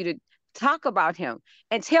wants you to talk about Him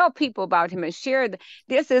and tell people about Him and share.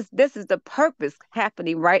 This is the purpose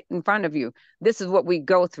happening right in front of you. This is what we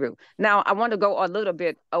go through. Now, I want to go a little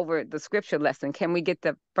bit over the scripture lesson. Can we get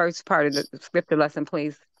the first part of the scripture lesson,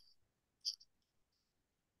 please?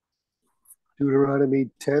 Deuteronomy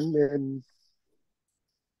 10:1.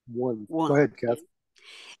 Go ahead, Kath.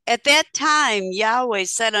 At that time, Yahweh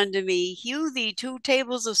said unto me, hew thee 2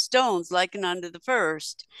 tables of stones like unto the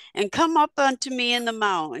first, and come up unto me in the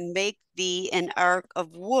mount, and make thee an ark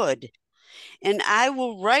of wood. And I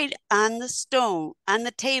will write on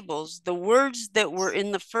the tables, the words that were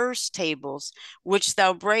in the first tables, which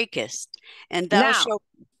thou breakest. And thou shalt.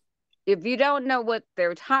 If you don't know what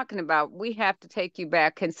they're talking about, we have to take you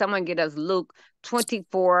back. Can someone get us Luke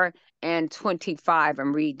 24 and 25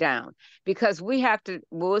 and read down? Because we have to,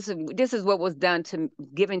 this is what was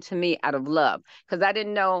given to me out of love. Because I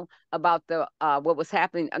didn't know about what was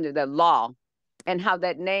happening under the law and how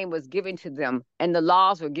that name was given to them, and the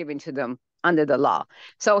laws were given to them under the law.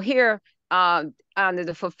 So here, under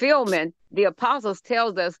the fulfillment, the apostles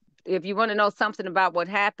tells us, if you want to know something about what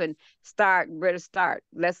happened, start.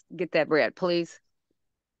 Let's get that read, please.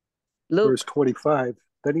 Luke. Verse 25.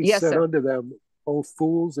 Then he said unto them, O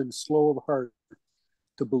fools and slow of heart,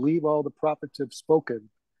 to believe all the prophets have spoken.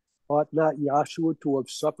 Ought not Yahshua to have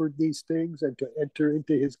suffered these things and to enter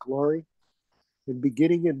into his glory? And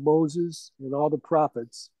beginning in Moses and all the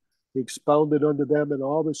prophets, he expounded unto them in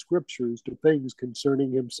all the scriptures the things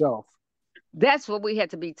concerning himself. That's what we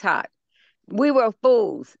had to be taught. We were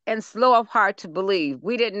fools and slow of heart to believe.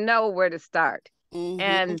 We didn't know where to start.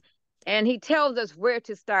 Mm-hmm. And he tells us where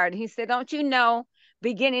to start. He said, don't you know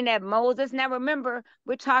beginning at Moses. Now remember,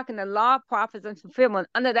 we're talking the law, prophets, and fulfillment.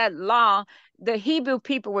 Under that law, the Hebrew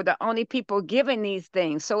people were the only people given these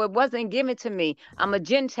things. So it wasn't given to me. I'm a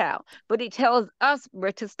Gentile. But he tells us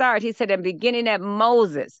where to start. He said, in beginning at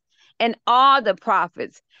Moses and all the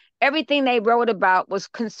prophets, everything they wrote about was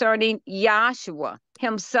concerning Yahshua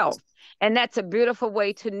himself. And that's a beautiful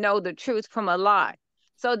way to know the truth from a lie.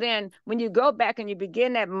 So then when you go back and you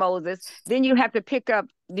begin at Moses, then you have to pick up,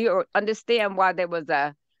 you understand why there was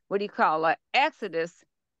a, what do you call it, Exodus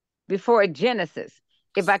before Genesis,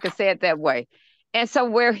 if I could say it that way. And so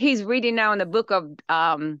where he's reading now in the book of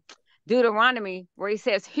Deuteronomy, where he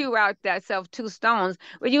says, hew out thyself 2 stones,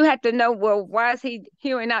 well, you have to know, well, why is he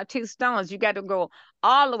hewing out 2 stones? You got to go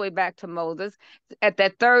all the way back to Moses at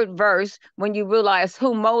that 3rd verse, when you realize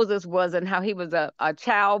who Moses was and how he was a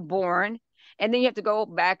child born. And then you have to go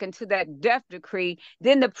back into that death decree.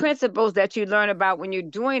 Then the principles that you learn about when you're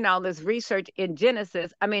doing all this research in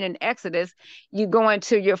in Exodus,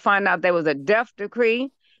 you'll find out there was a death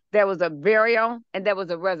decree, there was a burial, and there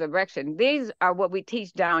was a resurrection. These are what we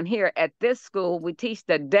teach down here at this school. We teach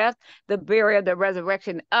the death, the burial, the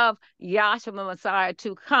resurrection of Yahshua Messiah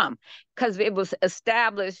to come, because it was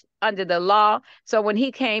established under the law. So when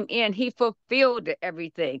he came in, he fulfilled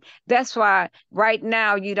everything. That's why right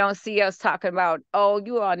now you don't see us talking about, oh,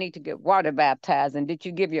 you all need to get water baptized, and did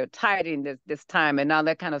you give your tithing this time, and all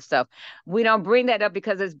that kind of stuff. We don't bring that up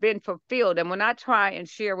because it's been fulfilled. And when I try and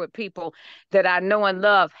share with people that I know and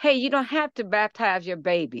love, hey, you don't have to baptize your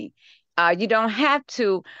baby. You don't have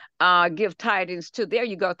to give tidings to. There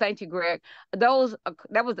you go. Thank you, Greg. Those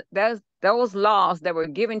laws that were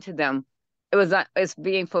given to them, it's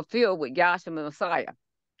being fulfilled with Yahshua Messiah.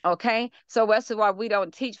 Okay, so that's why we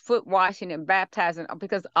don't teach foot washing and baptizing,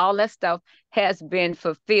 because all that stuff has been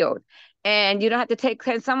fulfilled. And you don't have to take.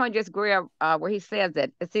 Can someone just grab where he says that?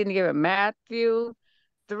 It's either Matthew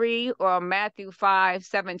 3 or Matthew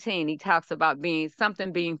 5:17. He talks about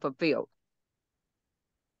something being fulfilled.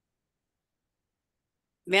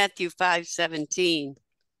 Matthew 5:17.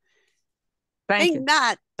 Thank you. Think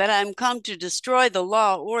not that I am come to destroy the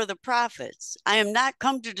law or the prophets. I am not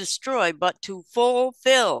come to destroy, but to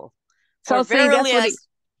fulfill. So For see, that's verily what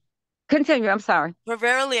continue. I'm sorry. For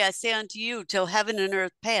verily I say unto you, till heaven and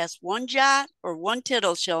earth pass, one jot or one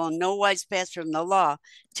tittle shall in no wise pass from the law,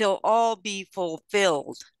 till all be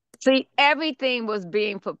fulfilled. See, everything was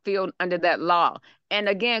being fulfilled under that law. And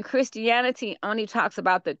again, Christianity only talks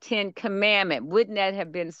about the 10 Commandments. Wouldn't that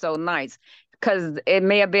have been so nice? Because it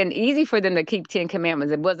may have been easy for them to keep 10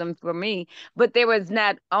 commandments. It wasn't for me. But there was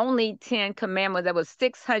not only 10 commandments, there was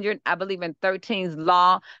 600, I believe, in 13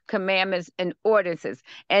 law, commandments, and ordinances.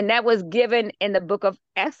 And that was given in the book of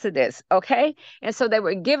Exodus, okay? And so they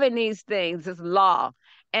were given these things, this law.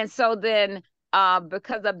 And so then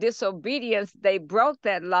because of disobedience, they broke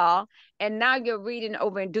that law. And now you're reading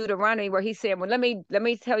over in Deuteronomy where he said, well, let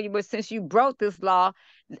me tell you, but since you broke this law,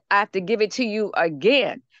 I have to give it to you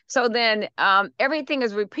again. So then everything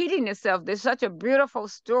is repeating itself. There's such a beautiful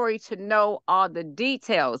story to know all the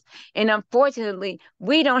details. And unfortunately,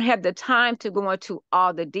 we don't have the time to go into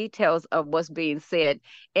all the details of what's being said.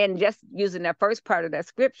 And just using that first part of that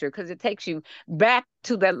scripture, because it takes you back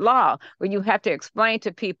to that law where you have to explain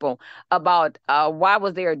to people about why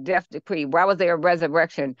was there a death decree? Why was there a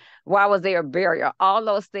resurrection? Why was there a burial? All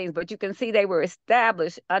those things. But you can see they were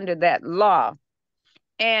established under that law.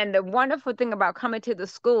 And the wonderful thing about coming to the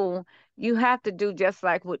school, you have to do just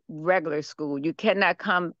like with regular school. You cannot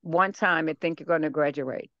come one time and think you're going to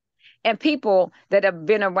graduate. And people that have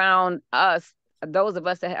been around us, those of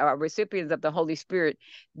us that are recipients of the Holy Spirit,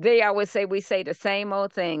 they always say, we say the same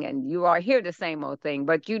old thing, and you are hear the same old thing,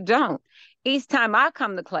 but you don't. Each time I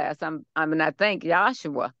come to class, I thank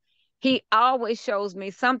Yahshua. He always shows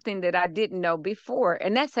me something that I didn't know before.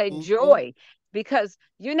 And that's a joy. Because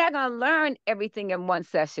you're not going to learn everything in one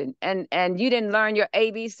session. And you didn't learn your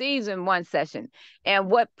ABCs in one session. And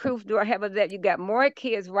what proof do I have of that? You got more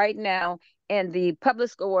kids right now in the public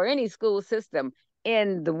school or any school system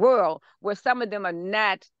in the world where some of them are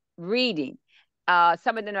not reading.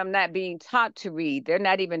 Some of them are not being taught to read. They're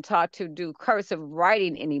not even taught to do cursive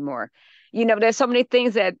writing anymore. You know, there's so many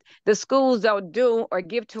things that the schools don't do or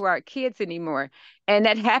give to our kids anymore. And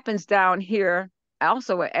that happens down here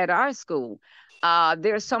also at our school.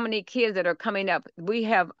 There's so many kids that are coming up. We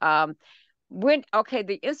have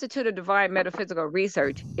the Institute of Divine Metaphysical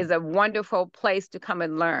Research is a wonderful place to come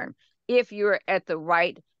and learn if you're at the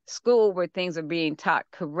right school where things are being taught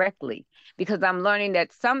correctly. Because I'm learning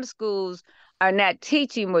that some schools are not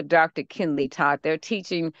teaching what Dr. Kinley taught. They're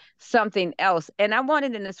teaching something else. And I want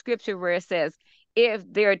it in the scripture where it says, if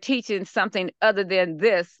they're teaching something other than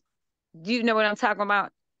this, Do you know what I'm talking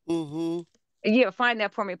about? Mm-hmm. Yeah, find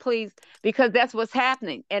that for me, please, because that's what's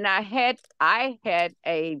happening. And I had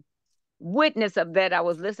a witness of that. I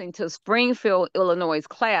was listening to Springfield, Illinois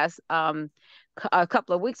class a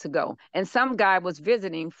couple of weeks ago, and some guy was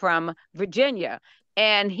visiting from Virginia,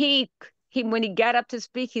 and he when he got up to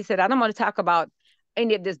speak, he said, "I don't want to talk about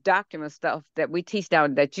any of this doctrinal stuff that we teach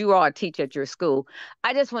down that you all teach at your school.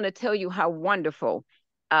 I just want to tell you how wonderful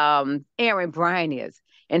Aaron Bryan is,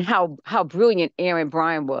 and how brilliant Aaron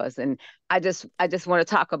Bryan was, and I just want to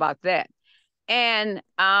talk about that." And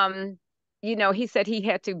he said he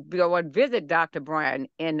had to go and visit Dr. Bryan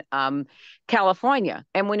in California.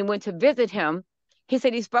 And when he went to visit him, he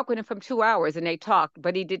said he spoke with him for 2 hours and they talked,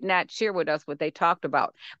 but he did not share with us what they talked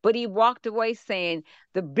about. But he walked away saying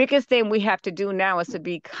the biggest thing we have to do now is to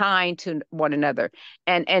be kind to one another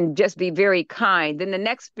and just be very kind. Then the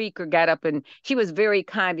next speaker got up and she was very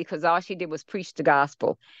kind because all she did was preach the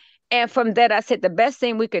gospel. And from that, I said the best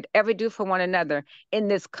thing we could ever do for one another in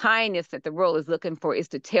this kindness that the world is looking for is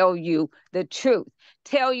to tell you the truth.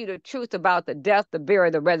 Tell you the truth about the death, the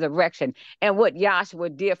burial, the resurrection, and what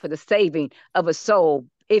Yahshua did for the saving of a soul.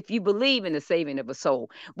 If you believe in the saving of a soul.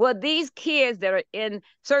 Well, these kids that are in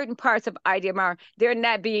certain parts of IDMR, they're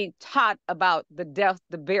not being taught about the death,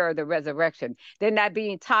 the burial, the resurrection. They're not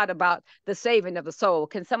being taught about the saving of the soul.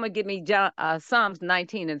 Can someone give me Psalms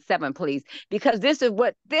 19:7, please? Because this is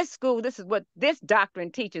what this is what this doctrine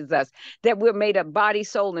teaches us, that we're made of body,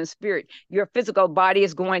 soul, and spirit. Your physical body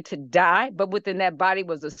is going to die, but within that body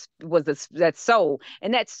was that soul.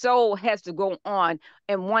 And that soul has to go on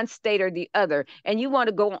in one state or the other. And you want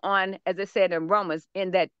to go on, as I said in Romans,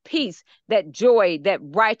 in that peace, that joy, that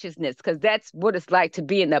righteousness, because that's what it's like to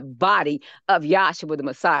be in the body of Yahshua the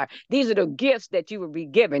Messiah. These are the gifts that you will be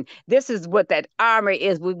given. This is what that armor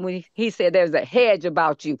is when he said there's a hedge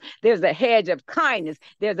about you. There's a hedge of kindness.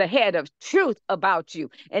 There's a hedge of truth about you.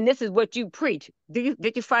 And this is what you preach.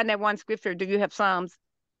 Did you find that one scripture? Do you have Psalms?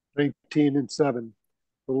 19:7.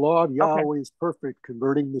 The law of Yahweh Okay. is perfect,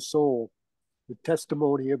 converting the soul. The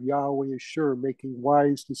testimony of Yahweh is sure, making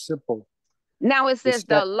wise the simple. Now it The says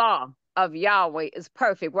the law of Yahweh is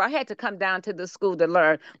perfect. Well, I had to come down to the school to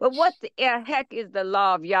learn. But what the heck is the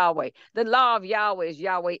law of Yahweh? The law of Yahweh is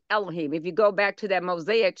Yahweh Elohim. If you go back to that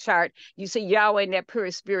Mosaic chart, you see Yahweh in that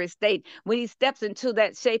pure spirit state. When he steps into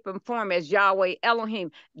that shape and form as Yahweh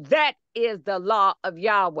Elohim, that is the law of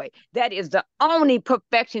Yahweh. That is the only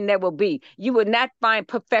perfection there will be. You will not find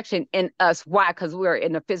perfection in us. Why? Because we're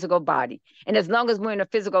in a physical body. And as long as we're in a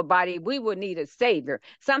physical body, we will need a savior.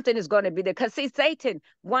 Something is going to be there. Because see, Satan,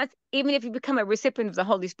 once, even if you become a recipient of the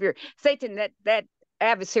Holy Spirit, Satan, that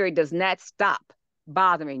adversary does not stop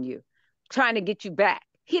bothering you, trying to get you back.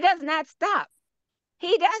 He does not stop.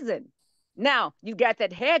 He doesn't. Now you got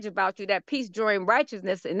that hedge about you, that peace, joy, and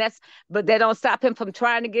righteousness, but that don't stop him from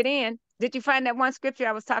trying to get in. Did you find that one scripture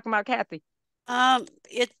I was talking about, Kathy?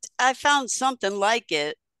 I found something like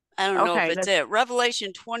it. I don't know if Okay, it's it.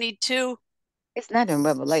 Revelation 22. it's not in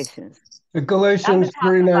Revelations. Galatians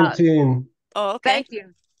 3:19. Oh, okay.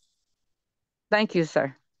 Thank you,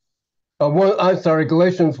 sir. I'm sorry,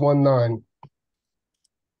 Galatians 1:9.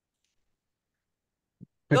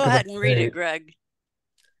 Go ahead and read it, Greg.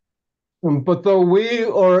 But though we,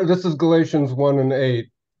 or this is Galatians 1:8,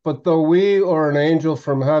 but though we or an angel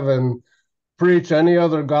from heaven preach any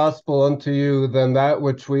other gospel unto you than that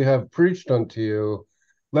which we have preached unto you,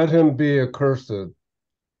 let him be accursed.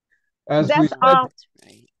 That's all.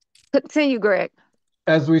 Continue, Greg.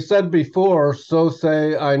 As we said before, so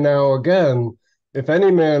say I now again, if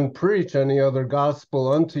any man preach any other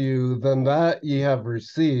gospel unto you than that ye have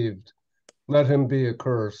received, let him be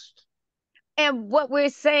accursed. And what we're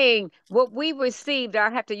saying, what we received, I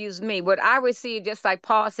have to use me. What I received, just like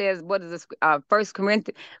Paul says, what is this? 1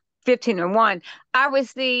 Corinthians 15:1. I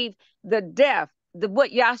received the death,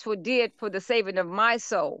 what Yahshua did for the saving of my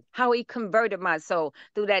soul, how he converted my soul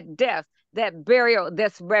through that death, that burial,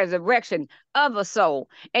 this resurrection of a soul.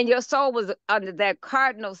 And your soul was under that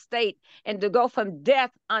cardinal state, and to go from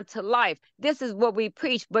death unto life. This is what we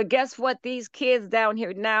preach. But guess what? These kids down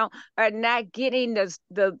here now are not getting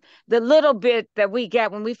the little bit that we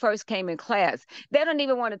got when we first came in class. They don't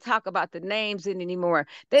even want to talk about the names anymore.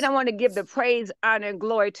 They don't want to give the praise, honor, and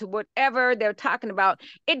glory to whatever they're talking about.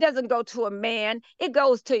 It doesn't go to a man. It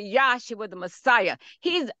goes to Yahshua the Messiah.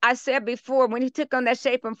 I said before, when he took on that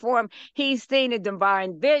shape and form, he He's seen a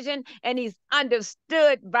divine vision, and he's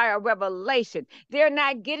understood by a revelation. They're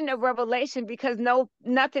not getting a revelation because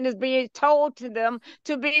nothing is being told to them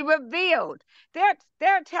to be revealed.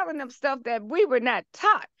 They're telling them stuff that we were not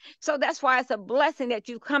taught. So that's why it's a blessing that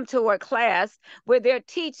you come to a class where they're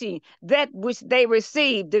teaching that which they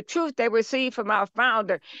received, the truth they received from our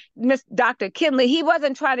founder, Dr. Kinley. He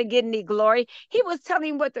wasn't trying to get any glory. He was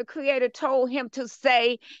telling what the Creator told him to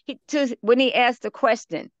say when he asked the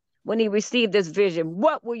question, when he received this vision.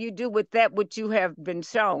 What will you do with that which you have been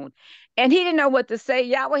shown? And he didn't know what to say.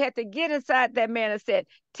 Yahweh had to get inside that man and said,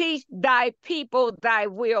 teach thy people thy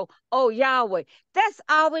will, oh Yahweh. That's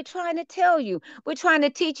all we're trying to tell you. We're trying to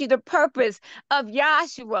teach you the purpose of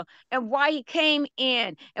Yahshua and why he came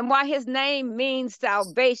in and why his name means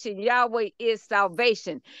salvation. Yahweh is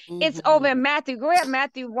salvation. It's over in Matthew. Grab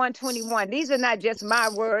Matthew 1:21. These are not just my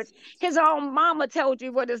words. His own mama told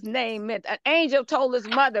you what his name meant. An angel told his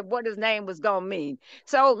mother what his name was going to mean.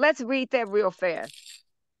 So let's read that real fast.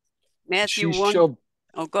 Matthew 1.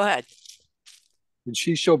 Oh, go ahead. And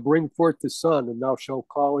she shall bring forth the son, and thou shalt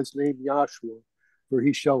call his name Yahshua, for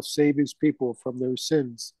he shall save his people from their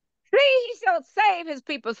sins. See, he shall save his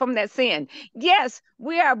people from their sin. Yes,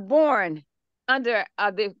 we are born under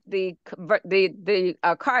the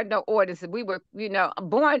cardinal orders. We were,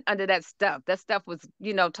 born under that stuff. That stuff was,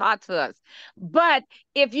 taught to us. But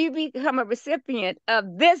if you become a recipient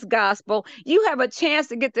of this gospel, you have a chance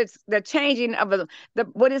to get the changing of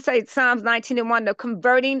what did it say? Psalms 19:1, the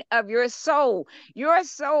converting of your soul. Your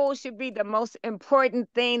soul should be the most important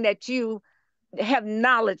thing that you have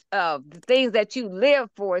knowledge of. The things that you live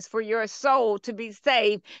for is for your soul to be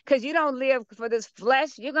saved, because you don't live for this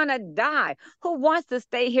flesh. You're gonna die. Who wants to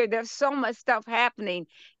stay here? There's so much stuff happening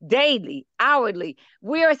daily, hourly.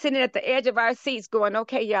 We are sitting at the edge of our seats going,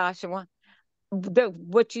 okay, Yahshua,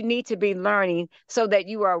 what you need to be learning so that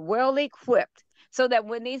you are well equipped, so that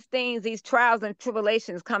when these things, these trials and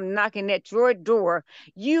tribulations come knocking at your door,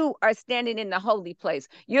 you are standing in the holy place.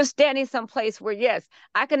 You're standing someplace where, yes,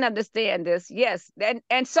 I can understand this. Yes.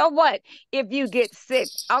 And so what if you get sick?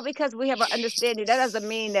 All because we have an understanding. That doesn't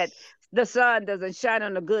mean that the sun doesn't shine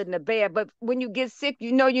on the good and the bad. But when you get sick,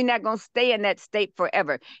 you know you're not going to stay in that state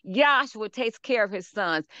forever. Yahshua takes care of his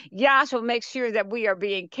sons. Yahshua makes sure that we are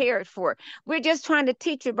being cared for. We're just trying to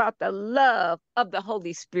teach you about the love of the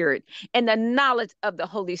Holy Spirit and the knowledge of the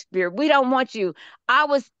Holy Spirit. We don't want you. I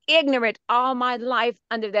was ignorant all my life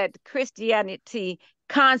under that Christianity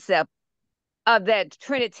concept, of that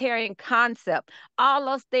Trinitarian concept, all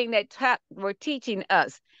those things that were teaching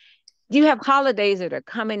us. You have holidays that are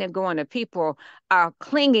coming and going, and people are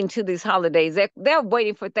clinging to these holidays. They're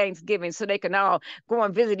waiting for Thanksgiving so they can all go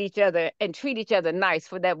and visit each other and treat each other nice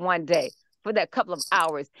for that one day, for that couple of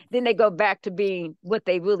hours. Then they go back to being what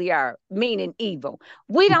they really are, mean and evil.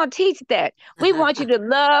 We don't teach that. We want you to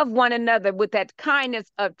love one another with that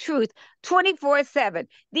kindness of truth 24/7.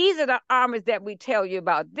 These are the armors that we tell you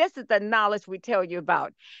about. This is the knowledge we tell you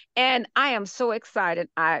about. And I am so excited.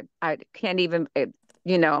 I can't even...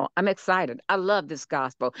 I'm excited. I love this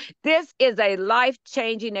gospel. This is a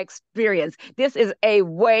life-changing experience. This is a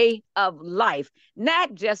way of life,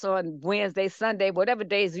 not just on Wednesday, Sunday, whatever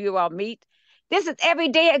days you all meet. This is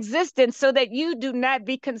everyday existence so that you do not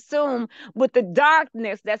be consumed with the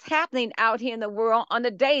darkness that's happening out here in the world on the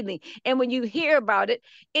daily. And when you hear about it,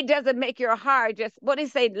 it doesn't make your heart just, what do you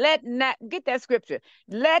say? Get that scripture.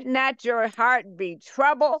 Let not your heart be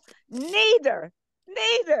troubled, neither.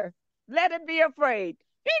 Let it be afraid.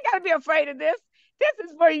 You ain't got to be afraid of this. This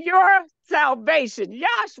is for your salvation.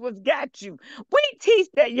 Yahshua's got you. We teach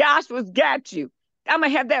that Yahshua's got you. I'm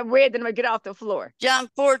going to have that read, then I'm going to get off the floor. John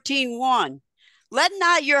 14:1. Let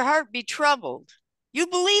not your heart be troubled. You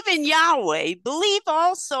believe in Yahweh, believe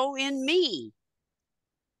also in me.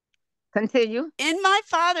 Continue. In my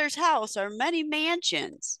Father's house are many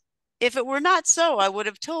mansions. If it were not so, I would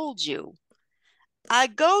have told you. I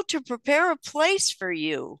go to prepare a place for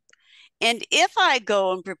you. And if I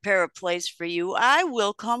go and prepare a place for you, I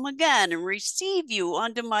will come again and receive you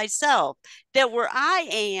unto myself, that where I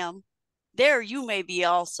am, there you may be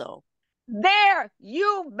also. There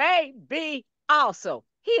you may be also.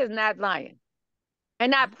 He is not lying.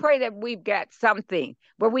 And I pray that we've got something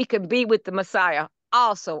where we can be with the Messiah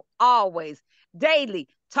also, always, daily,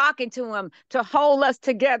 talking to him to hold us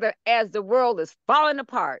together as the world is falling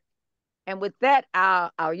apart. And with that,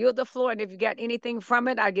 I'll yield the floor. And if you got anything from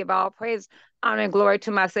it, I give all praise, honor, and glory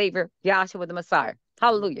to my Savior, Yahshua the Messiah.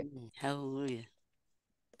 Hallelujah. Hallelujah.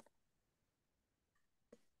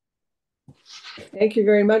 Thank you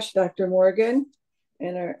very much, Dr. Morgan.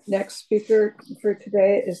 And our next speaker for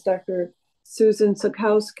today is Dr. Susan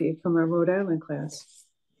Sakowski from our Rhode Island class.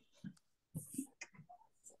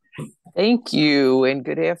 Thank you, and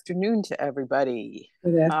good afternoon to everybody.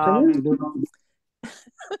 Good afternoon.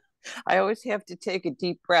 I always have to take a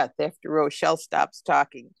deep breath after Rochelle stops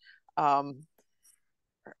talking.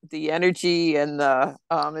 The energy and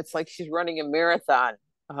it's like she's running a marathon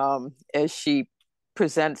as she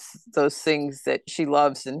presents those things that she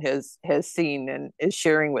loves and has seen and is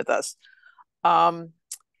sharing with us. A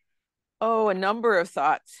number of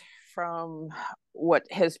thoughts from what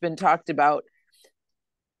has been talked about.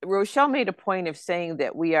 Rochelle made a point of saying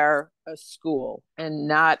that we are a school and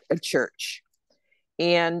not a church.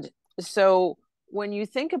 And so when you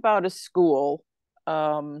think about a school,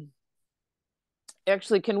 actually,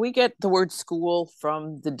 can we get the word school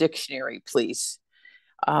from the dictionary, please?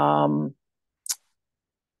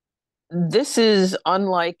 This is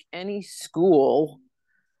unlike any school,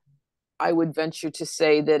 I would venture to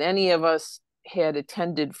say, that any of us had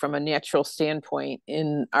attended from a natural standpoint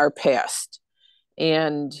in our past.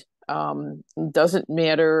 And doesn't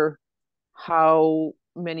matter how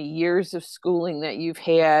many years of schooling that you've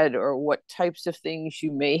had or what types of things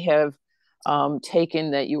you may have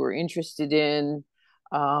taken that you were interested in.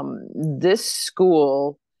 This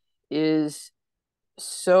school is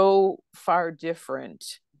so far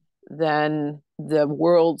different than the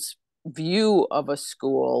world's view of a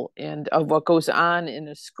school and of what goes on in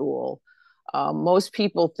a school. Most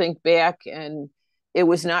people think back, and it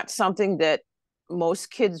was not something that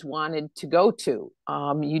most kids wanted to go to.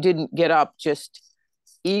 You didn't get up just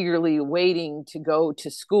eagerly waiting to go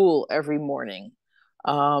to school every morning.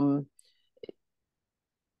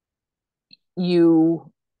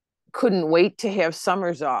 You couldn't wait to have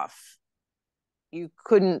summers off. You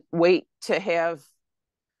couldn't wait to have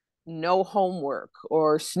no homework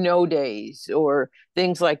or snow days or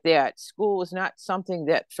things like that. School was not something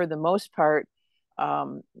that, for the most part,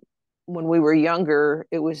 when we were younger,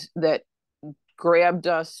 it was that grabbed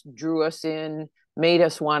us, drew us in, made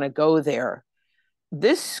us want to go there.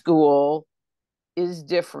 This school is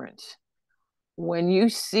different. When you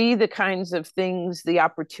see the kinds of things, the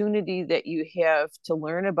opportunity that you have to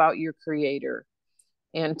learn about your Creator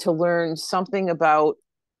and to learn something about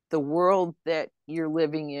the world that you're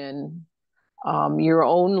living in, your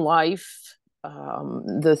own life,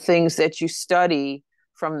 the things that you study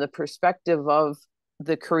from the perspective of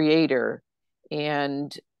the Creator,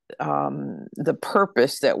 and the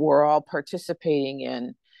purpose that we're all participating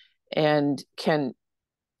in, and can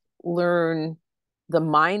learn the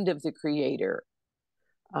mind of the Creator.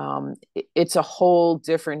 It's a whole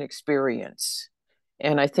different experience.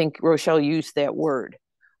 And I think Rochelle used that word.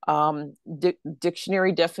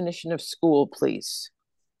 Dictionary definition of school, please.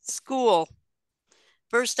 School.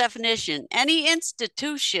 First definition, any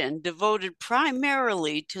institution devoted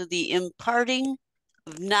primarily to the imparting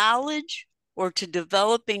of knowledge or to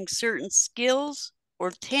developing certain skills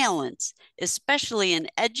or talents, especially an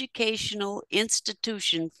educational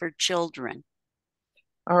institution for children.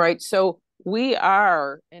 All right, so we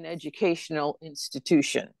are an educational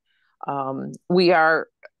institution. We are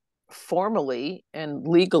formally and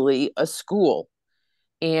legally a school,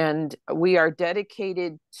 and we are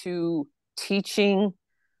dedicated to teaching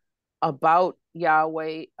about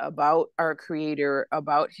Yahweh, about our Creator,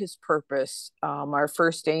 about His purpose. Our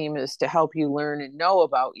first aim is to help you learn and know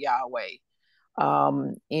about Yahweh,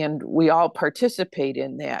 and we all participate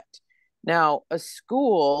in that. Now,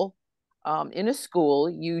 in a school,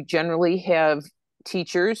 you generally have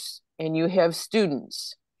teachers and you have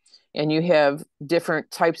students, and you have different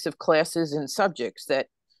types of classes and subjects that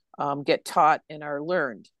get taught and are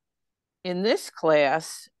learned. In this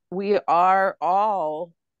class, we are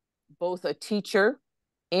all both a teacher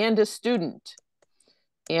and a student.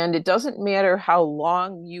 And it doesn't matter how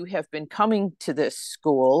long you have been coming to this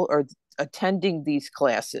school or attending these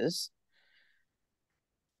classes,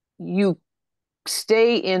 you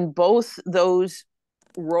stay in both those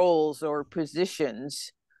roles or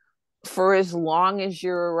positions for as long as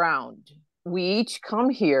you're around. We each come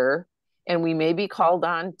here and we may be called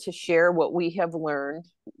on to share what we have learned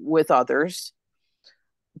with others,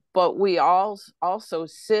 but we all also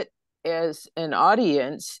sit as an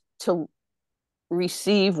audience to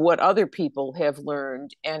receive what other people have learned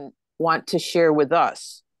and want to share with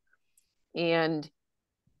us. And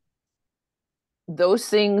those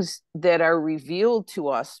things that are revealed to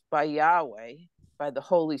us by Yahweh, by the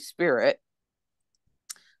Holy Spirit,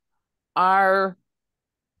 are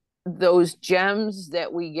those gems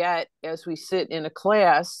that we get as we sit in a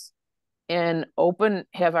class and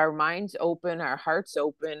have our minds open, our hearts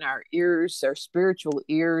open, our ears, our spiritual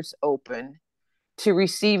ears open to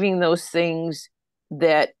receiving those things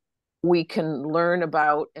that we can learn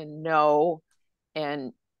about and know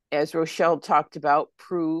and as Rochelle talked about,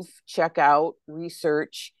 prove, check out,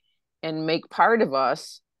 research, and make part of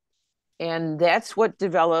us. And that's what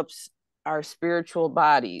develops our spiritual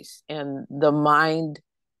bodies and the mind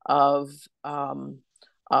of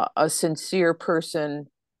a sincere person,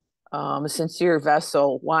 a sincere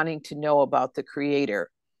vessel wanting to know about the Creator.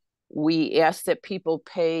 We ask that people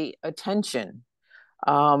pay attention.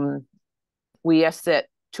 We ask that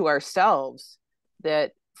to ourselves,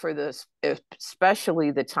 that for this,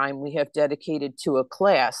 especially the time we have dedicated to a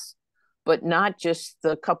class, but not just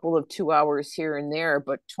the couple of 2 hours here and there,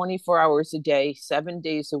 but 24 hours a day, 7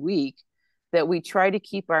 days a week, that we try to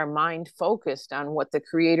keep our mind focused on what the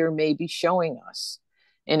Creator may be showing us.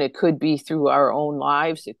 And it could be through our own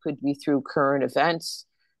lives, it could be through current events,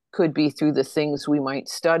 could be through the things we might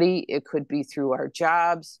study, it could be through our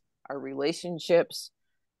jobs, our relationships.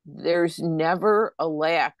 There's never a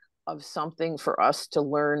lack of something for us to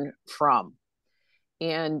learn from.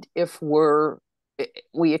 And if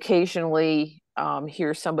we occasionally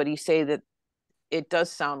hear somebody say that it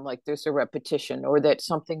does sound like there's a repetition or that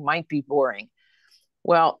something might be boring.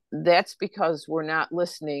 Well, that's because we're not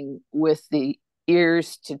listening with the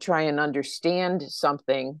ears to try and understand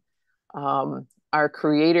something. Our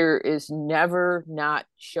Creator is never not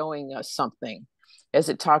showing us something. As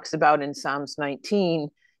it talks about in Psalms 19,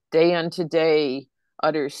 day unto day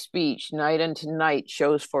utters speech, night unto night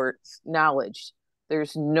shows forth knowledge.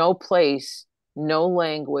 There's no place, no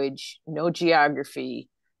language, no geography,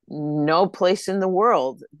 no place in the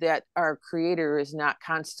world that our Creator is not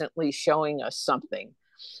constantly showing us something.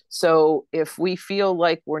 So if we feel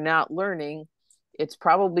like we're not learning, it's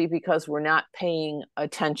probably because we're not paying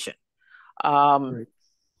attention. Right.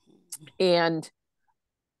 And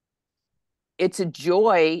it's a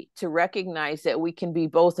joy to recognize that we can be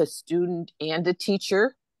both a student and a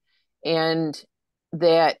teacher, and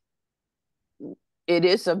that it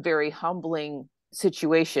is a very humbling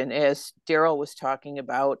situation, as Daryl was talking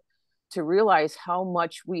about, to realize how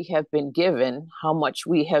much we have been given, how much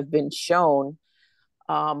we have been shown,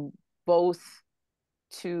 both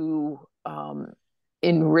to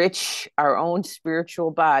enrich our own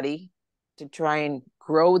spiritual body, to try and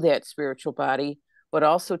grow that spiritual body, but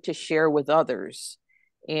also to share with others.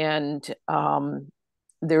 And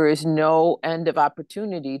there is no end of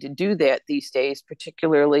opportunity to do that these days,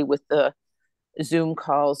 particularly with the Zoom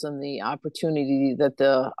calls and the opportunity that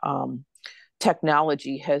the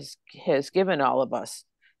technology has given all of us.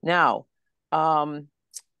 Now,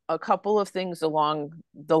 a couple of things along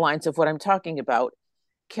the lines of what I'm talking about.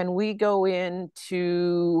 Can we go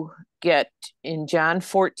into get in John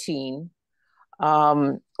 14?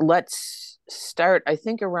 Let's start, I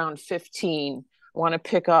think, around 15. I want to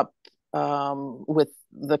pick up with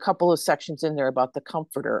the couple of sections in there about the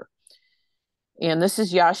Comforter. And this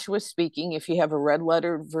is Yahshua speaking. If you have a red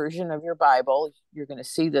letter version of your Bible, you're going to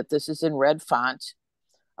see that this is in red font.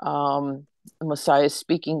 The Messiah is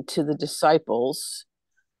speaking to the disciples.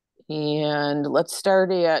 And let's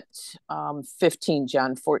start at 15,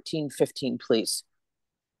 John 14:15, please.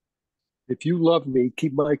 If you love me,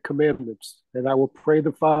 keep my commandments, and I will pray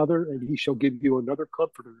the Father, and he shall give you another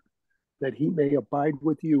comforter, that he may abide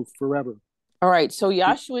with you forever. All right, so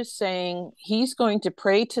Yahshua is saying he's going to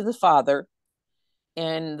pray to the Father,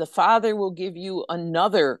 and the Father will give you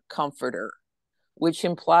another comforter, which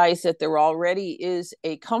implies that there already is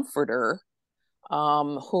a comforter,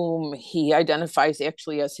 whom he identifies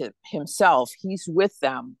actually as himself. He's with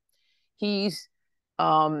them. He's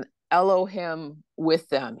Elohim with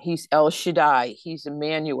them. He's El Shaddai. He's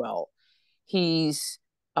Emmanuel. He's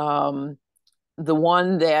the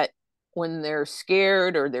one that when they're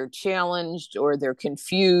scared or they're challenged or they're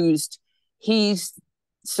confused, he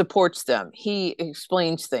supports them. He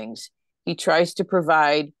explains things. He tries to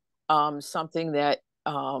provide something that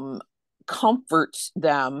comforts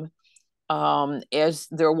them as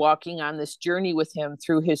they're walking on this journey with him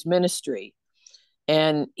through his ministry.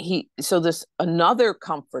 And so this another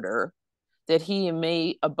comforter, that he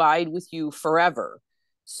may abide with you forever.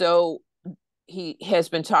 So he has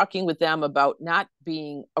been talking with them about not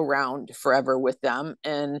being around forever with them,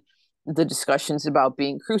 and the discussions about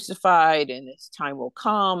being crucified and his time will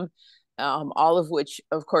come, all of which,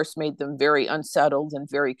 of course, made them very unsettled and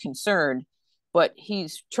very concerned. But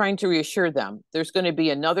he's trying to reassure them there's going to be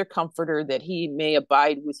another comforter, that he may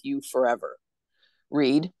abide with you forever.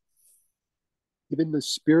 Read. Even the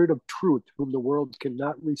Spirit of truth, whom the world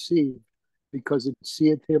cannot receive, because it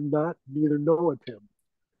seeth him not, neither knoweth him.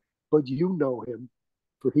 But you know him,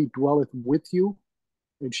 for he dwelleth with you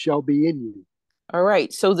and shall be in you. All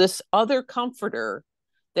right, so this other comforter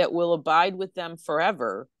that will abide with them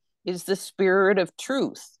forever is the Spirit of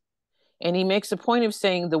truth. And he makes a point of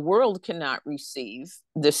saying the world cannot receive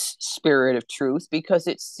this spirit of truth because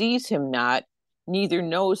it sees him not, neither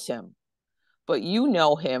knows him. But you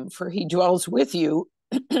know him, for he dwells with you,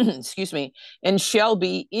 excuse me, and shall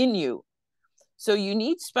be in you. So you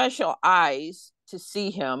need special eyes to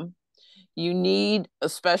see him. You need a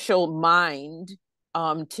special mind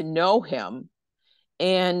to know him.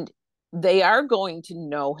 And they are going to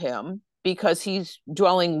know him because he's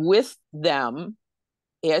dwelling with them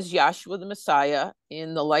as Yahshua the Messiah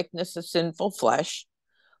in the likeness of sinful flesh,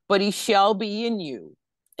 but he shall be in you.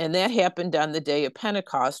 And that happened on the day of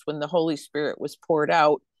Pentecost when the Holy Spirit was poured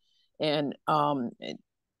out and it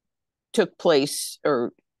took place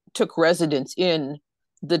or took residence in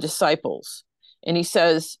the disciples. And he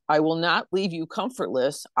says, I will not leave you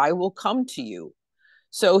comfortless. I will come to you.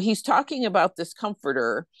 So he's talking about this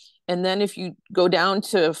comforter. And then if you go down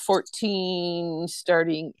to 14,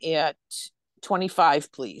 starting at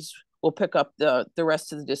 25, please, we'll pick up the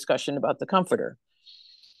rest of the discussion about the comforter.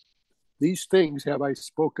 These things have I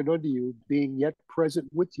spoken unto you, being yet present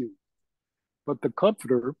with you. But the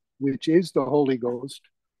Comforter, which is the Holy Ghost,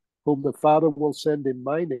 whom the Father will send in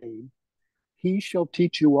my name, he shall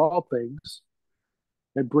teach you all things,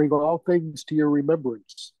 and bring all things to your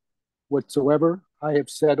remembrance, whatsoever I have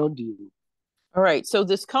said unto you. All right, so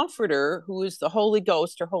this Comforter, who is the Holy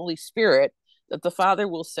Ghost or Holy Spirit that the Father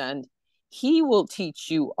will send, he will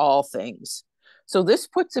teach you all things. So this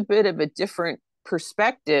puts a bit of a different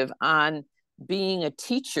perspective on being a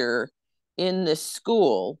teacher in this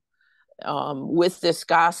school with this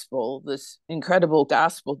gospel, this incredible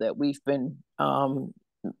gospel that we've been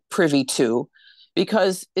privy to,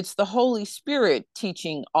 because it's the Holy Spirit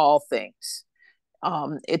teaching all things.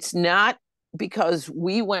 It's not because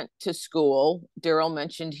we went to school. Daryl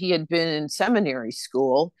mentioned he had been in seminary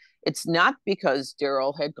school. It's not because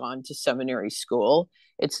Daryl had gone to seminary school.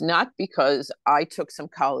 It's not because I took some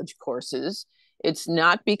college courses. It's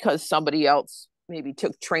not because somebody else maybe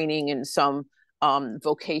took training in some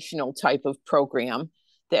vocational type of program.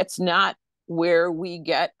 That's not where we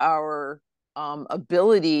get our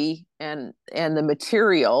ability and the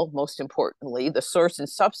material, most importantly, the source and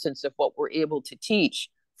substance of what we're able to teach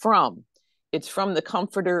from. It's from the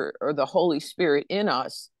Comforter or the Holy Spirit in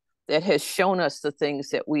us that has shown us the things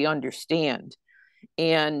that we understand.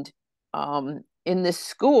 And in this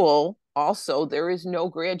school, also, there is no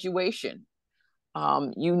graduation.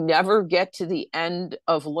 You never get to the end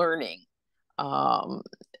of learning.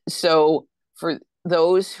 So for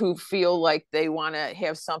those who feel like they want to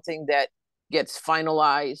have something that gets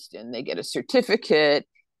finalized and they get a certificate,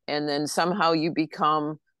 and then somehow you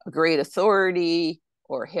become a great authority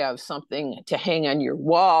or have something to hang on your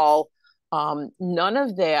wall, none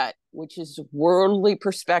of that, which is worldly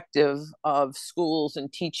perspective of schools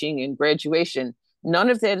and teaching and graduation, none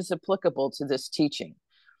of that is applicable to this teaching.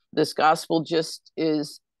 This gospel just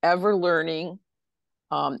is ever learning,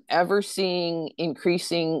 ever seeing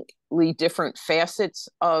increasingly different facets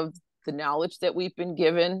of the knowledge that we've been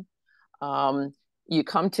given. You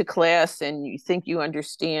come to class and you think you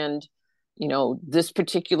understand, this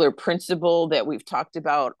particular principle that we've talked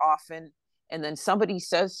about often, and then somebody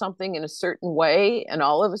says something in a certain way, and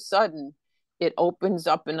all of a sudden it opens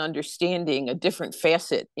up an understanding, a different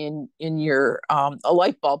facet in your, a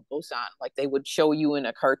light bulb goes on, like they would show you in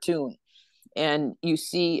a cartoon. And you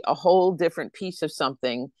see a whole different piece of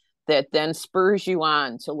something that then spurs you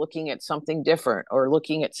on to looking at something different or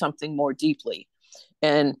looking at something more deeply.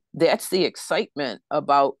 And that's the excitement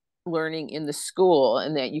about learning in the school,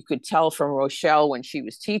 and that you could tell from Rochelle when she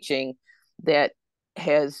was teaching that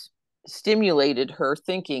has stimulated her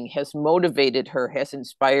thinking, has motivated her, has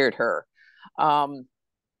inspired her.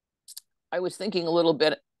 I was thinking a little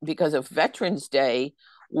bit, because of Veterans Day,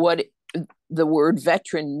 what the word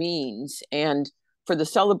veteran means. And for the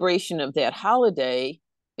celebration of that holiday,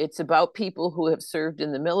 it's about people who have served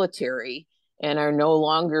in the military and are no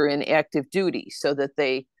longer in active duty, so that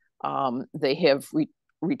they have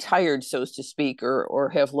retired, so to speak,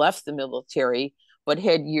 or have left the military, but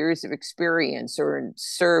had years of experience or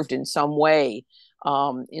served in some way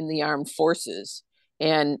in the armed forces.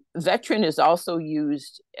 And veteran is also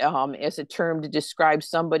used as a term to describe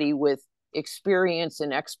somebody with experience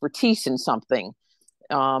and expertise in something.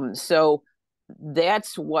 So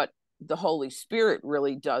that's what the Holy Spirit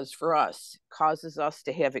really does for us, causes us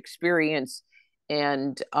to have experience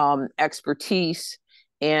and expertise.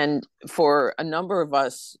 And for a number of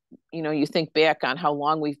us, you think back on how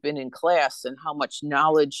long we've been in class and how much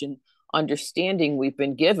knowledge and understanding we've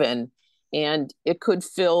been given, and it could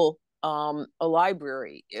fill a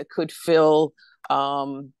library. It could fill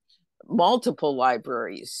multiple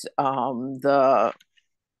libraries.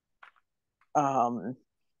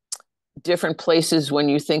 different places when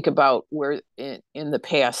you think about where in the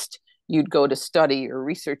past you'd go to study or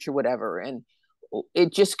research or whatever, and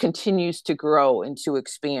it just continues to grow and to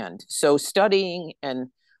expand. So studying and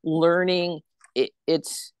learning,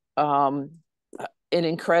 it's an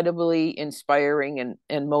incredibly inspiring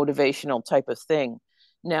and motivational type of thing.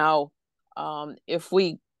 Now, if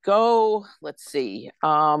we go, let's see,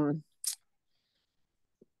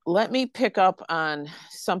 let me pick up on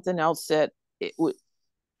something else that what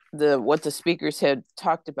the speakers had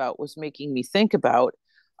talked about was making me think about.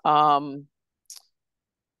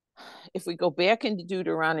 If we go back into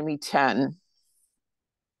Deuteronomy 10,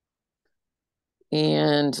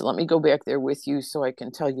 and let me go back there with you so I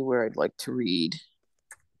can tell you where I'd like to read.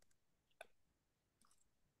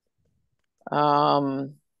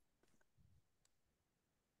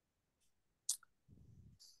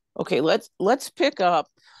 Okay, let's pick up.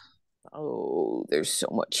 Oh, there's so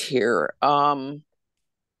much here.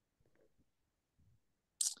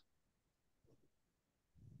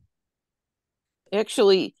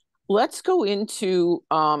 Actually, let's go into,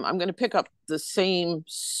 I'm going to pick up the same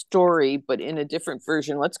story, but in a different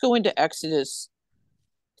version. Let's go into Exodus,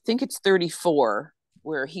 I think it's 34,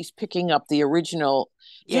 where he's picking up the original.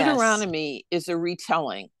 Yes. Deuteronomy is a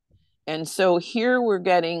retelling. And so here we're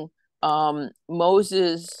getting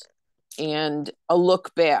Moses and a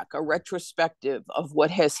look back, a retrospective of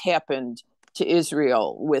what has happened to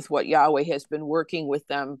Israel with what Yahweh has been working with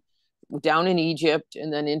them down in Egypt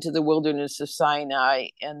and then into the wilderness of Sinai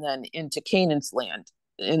and then into Canaan's land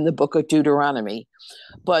in the book of Deuteronomy.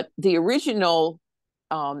 But the original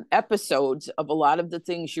episodes of a lot of the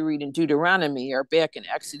things you read in Deuteronomy are back in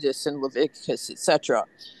Exodus and Leviticus, etc.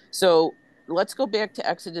 So let's go back to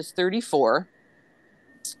Exodus 34.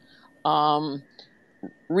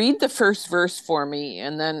 Read the first verse for me,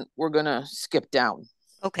 and then we're going to skip down.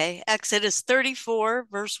 Okay, Exodus 34,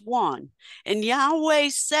 verse 1. And Yahweh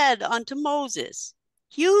said unto Moses,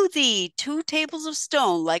 Hew thee 2 tables of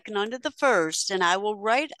stone like unto the first, and I will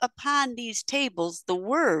write upon these tables the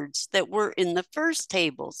words that were in the first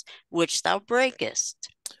tables, which thou breakest.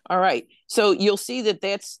 All right, so you'll see that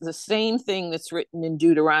that's the same thing that's written in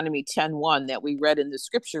Deuteronomy 10:1 that we read in the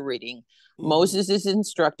scripture reading. Mm-hmm. Moses is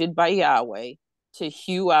instructed by Yahweh to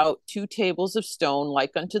hew out 2 tables of stone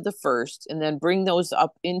like unto the first, and then bring those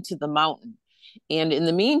up into the mountain. And in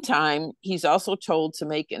the meantime, he's also told to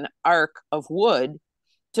make an ark of wood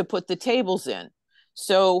to put the tables in.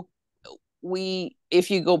 So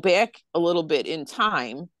if you go back a little bit in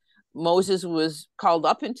time, Moses was called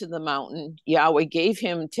up into the mountain. Yahweh gave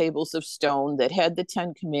him tables of stone that had the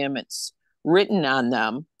 10 commandments written on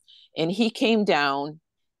them. And he came down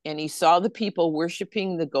and he saw the people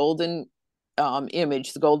worshiping the golden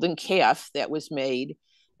image, the golden calf that was made.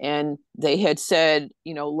 And they had said,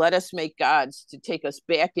 let us make gods to take us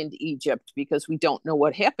back into Egypt because we don't know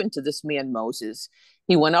what happened to this man, Moses.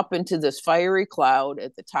 He went up into this fiery cloud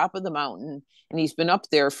at the top of the mountain, and he's been up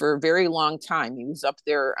there for a very long time. He was up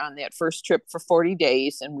there on that first trip for 40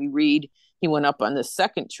 days, and we read he went up on the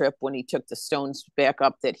second trip when he took the stones back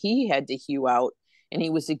up that he had to hew out, and he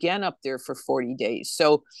was again up there for 40 days.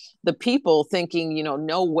 So the people thinking,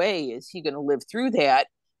 no way is he going to live through that,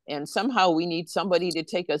 and somehow we need somebody to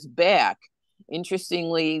take us back.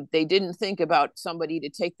 Interestingly, they didn't think about somebody to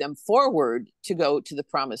take them forward to go to the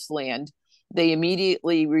promised land. They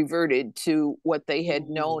immediately reverted to what they had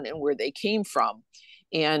known and where they came from.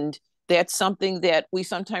 And that's something that we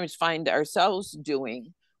sometimes find ourselves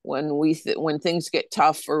doing when when things get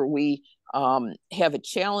tough or we have a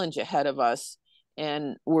challenge ahead of us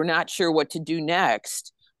and we're not sure what to do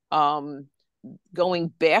next. Going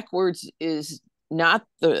backwards is not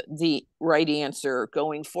the right answer.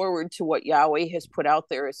 Going forward to what Yahweh has put out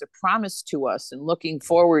there as a promise to us and looking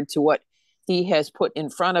forward to what he has put in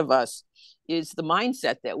front of us is the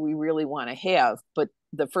mindset that we really want to have. But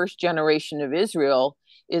the first generation of Israel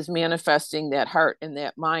is manifesting that heart and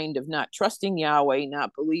that mind of not trusting Yahweh, not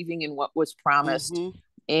believing in what was promised,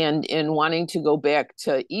 and in wanting to go back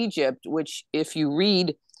to Egypt, which if you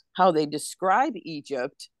read how they describe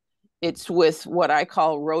Egypt, it's with what I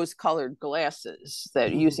call rose-colored glasses,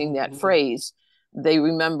 that using that phrase, they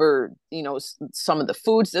remember, some of the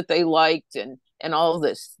foods that they liked and all of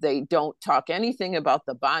this. They don't talk anything about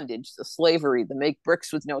the bondage, the slavery, the make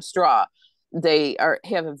bricks with no straw. They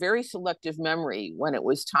have a very selective memory when it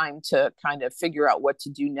was time to kind of figure out what to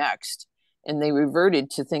do next. And they reverted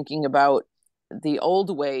to thinking about the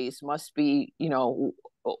old ways must be,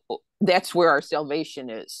 that's where our salvation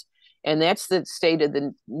is. And that's the state of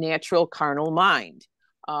the natural carnal mind.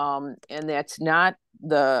 And that's not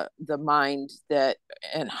the mind that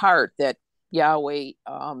and heart that Yahweh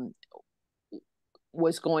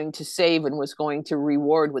was going to save and was going to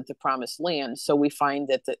reward with the promised land. So we find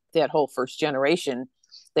that that whole first generation,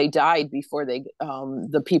 they died before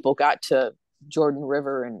the people got to Jordan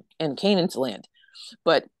River and Canaan's land.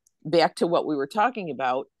 But back to what we were talking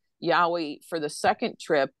about, Yahweh for the second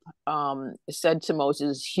trip said to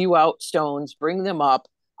Moses, hew out stones, bring them up.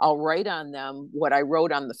 I'll write on them what I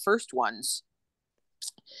wrote on the first ones.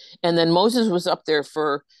 And then Moses was up there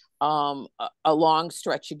for a long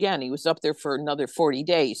stretch again. He was up there for another 40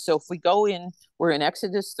 days. So if we go in, we're in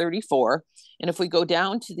Exodus 34. And if we go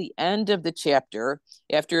down to the end of the chapter,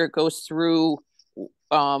 after it goes through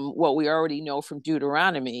what we already know from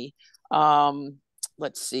Deuteronomy,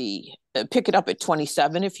 let's see, pick it up at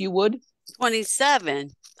 27, if you would.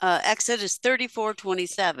 27, Exodus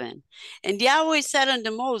 34:27. And Yahweh said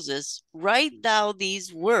unto Moses, write thou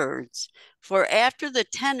these words, for after the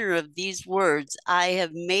tenor of these words I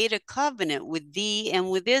have made a covenant with thee and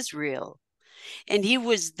with Israel. And he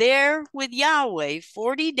was there with Yahweh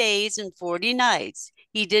 40 days and 40 nights.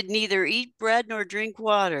 He did neither eat bread nor drink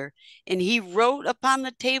water. And he wrote upon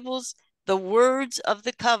the tables the words of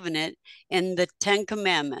the covenant and the 10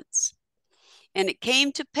 commandments. And it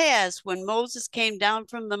came to pass when Moses came down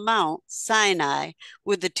from the Mount Sinai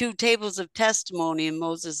with the 2 tables of testimony in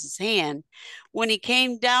Moses' hand, when he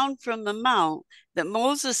came down from the mount, that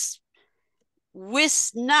Moses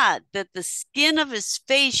wist not that the skin of his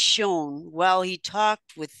face shone while he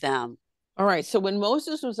talked with them. All right. So when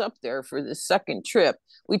Moses was up there for the second trip,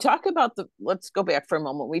 we talk about let's go back for a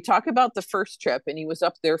moment. We talk about the first trip, and he was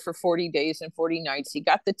up there for 40 days and 40 nights. He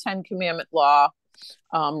got the 10 commandment law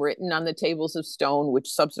written on the tables of stone, which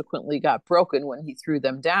subsequently got broken when he threw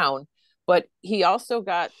them down. But he also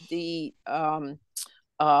got the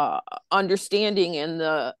understanding and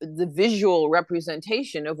the visual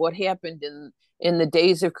representation of what happened in the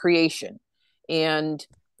days of creation. And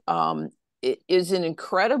it is an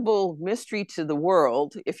incredible mystery to the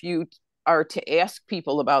world. If you are to ask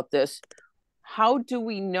people about this, how do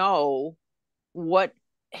we know what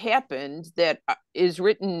happened that is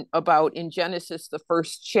written about in Genesis, the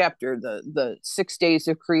first chapter, the 6 days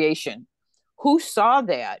of creation? Who saw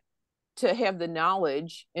that to have the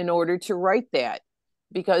knowledge in order to write that?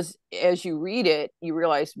 Because as you read it, you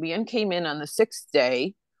realize man came in on the 6th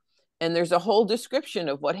day, and there's a whole description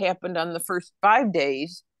of what happened on the first 5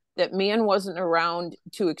 days that man wasn't around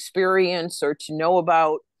to experience or to know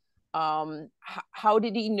about. How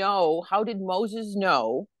did he know? How did Moses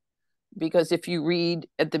know? Because if you read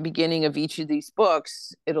at the beginning of each of these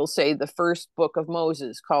books, it'll say the first book of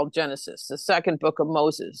Moses called Genesis, the second book of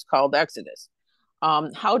Moses called Exodus.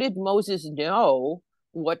 How did Moses know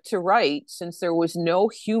what to write, since there was no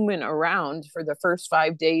human around for the first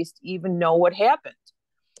 5 days to even know what happened?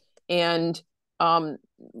 And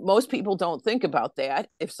most people don't think about that.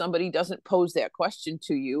 If somebody doesn't pose that question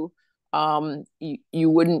to you, you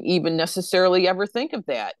wouldn't even necessarily ever think of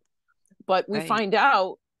that. But we find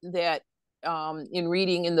out that in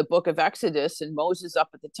reading in the book of Exodus and Moses up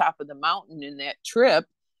at the top of the mountain in that trip,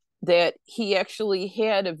 that he actually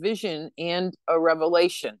had a vision and a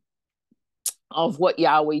revelation of what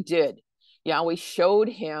Yahweh did. Yahweh showed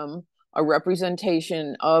him a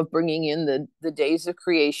representation of bringing in the days of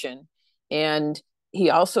creation. And he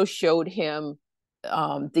also showed him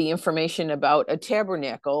the information about a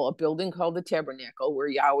tabernacle, a building called the tabernacle, where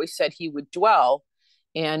Yahweh said he would dwell,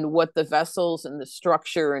 and what the vessels and the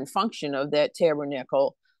structure and function of that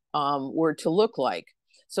tabernacle were to look like.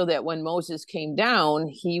 So that when Moses came down,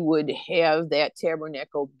 he would have that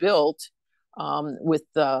tabernacle built with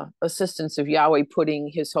the assistance of Yahweh putting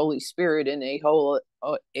his Holy Spirit in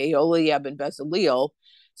Aholiab and Bezaleel,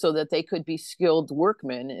 so that they could be skilled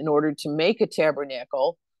workmen in order to make a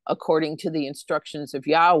tabernacle according to the instructions of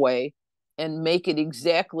Yahweh, and make it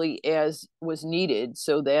exactly as was needed,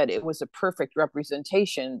 so that it was a perfect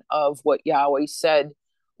representation of what Yahweh said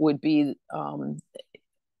would be an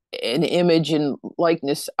image and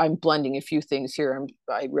likeness. I'm blending a few things here,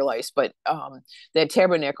 I realize, but that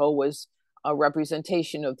tabernacle was a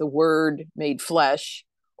representation of the Word made flesh,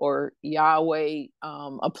 or Yahweh,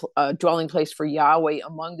 a dwelling place for Yahweh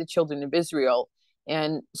among the children of Israel.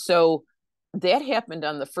 And so that happened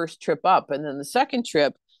on the first trip up. And then the second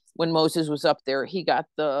trip, when Moses was up there, he got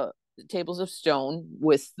the tables of stone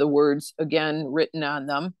with the words again written on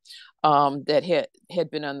them that had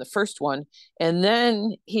been on the first one. And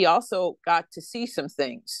then he also got to see some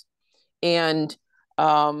things. And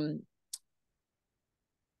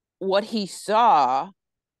what he saw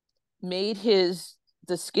made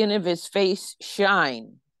the skin of his face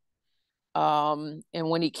shine. And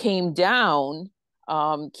when he came down,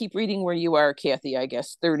 keep reading where you are, Kathy, I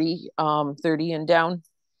guess, 30 and down.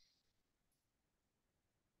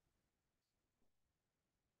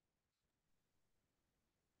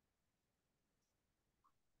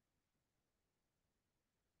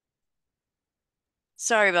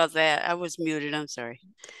 Sorry about that. I was muted. I'm sorry.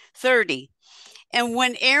 30. And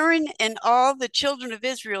when Aaron and all the children of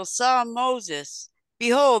Israel saw Moses,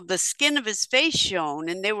 behold, the skin of his face shone,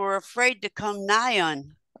 and they were afraid to come nigh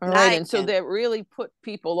right. And so him. that really put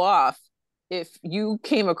people off. If you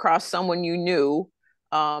came across someone you knew,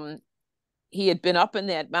 he had been up in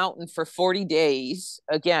that mountain for 40 days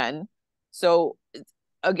again. So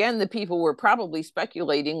again, the people were probably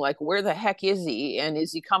speculating, like, where the heck is he? And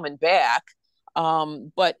is he coming back?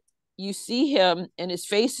 But you see him and his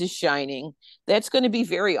face is shining. That's going to be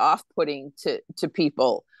very off-putting to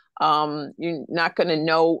people. You're not going to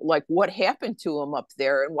know, like, what happened to him up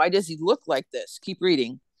there and why does he look like this? Keep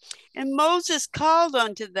reading. And Moses called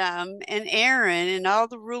unto them, and Aaron and all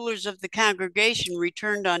the rulers of the congregation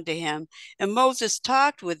returned unto him. And Moses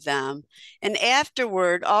talked with them. And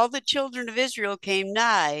afterward, all the children of Israel came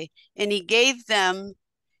nigh, and he gave them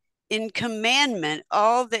in commandment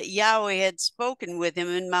all that Yahweh had spoken with him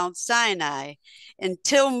in Mount Sinai.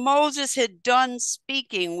 Until Moses had done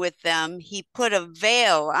speaking with them, he put a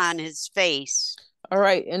veil on his face. All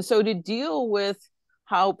right. And so to deal with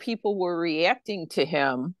how people were reacting to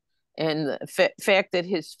him and the fact that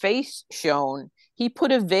his face shone, he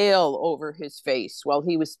put a veil over his face while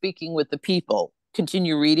he was speaking with the people.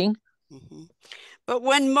 Continue reading. Mm-hmm. But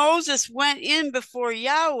when Moses went in before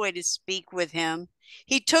Yahweh to speak with him,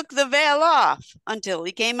 he took the veil off until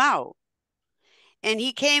he came out. And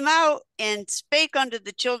he came out and spake unto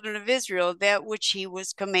the children of Israel that which he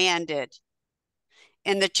was commanded.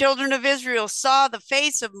 And the children of Israel saw the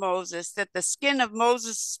face of Moses, that the skin of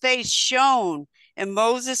Moses' face shone. And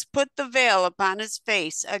Moses put the veil upon his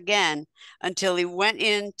face again until he went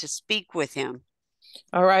in to speak with him.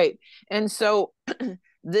 All right. And so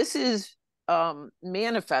this is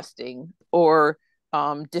manifesting or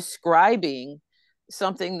describing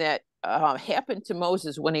something that happened to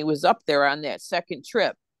Moses when he was up there on that second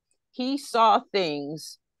trip. He saw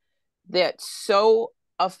things that so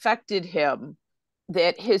affected him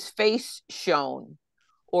that his face shone,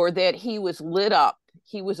 or that he was lit up,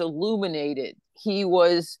 he was illuminated, he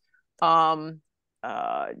was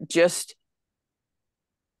just,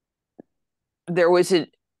 there was an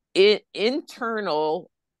internal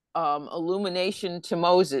illumination to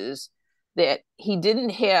Moses that he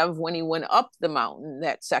didn't have when he went up the mountain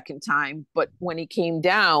that second time, but when he came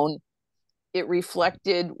down, it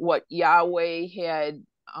reflected what Yahweh had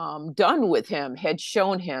done with him, had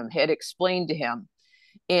shown him, had explained to him.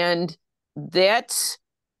 And that's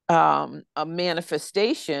a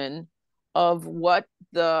manifestation of what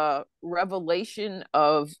the revelation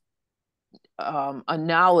of a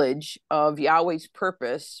knowledge of Yahweh's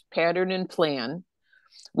purpose, pattern, and plan,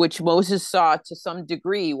 which Moses saw to some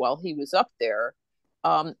degree while he was up there,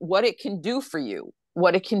 what it can do for you,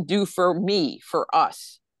 what it can do for me, for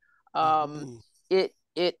us.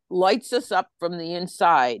 It lights us up from the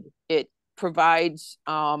inside. It provides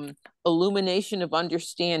illumination of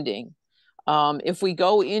understanding. If we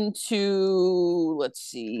go into, let's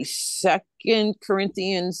see, 2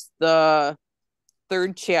 Corinthians, the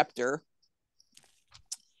 3rd chapter,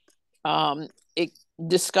 it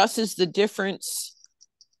discusses the difference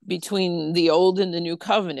between the Old and the New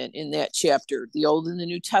Covenant in that chapter, the Old and the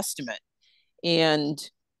New Testament. And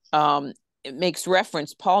it makes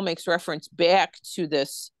reference, Paul makes reference back to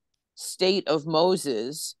this state of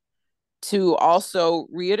Moses to also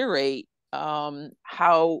reiterate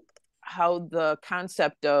how the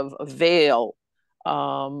concept of a veil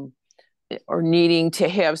or needing to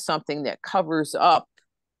have something that covers up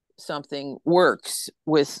something works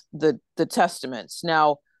with the testaments.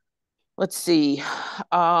 Now, let's see.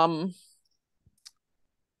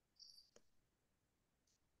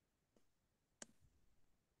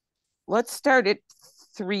 Let's start at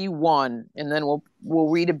 3:1, and then we'll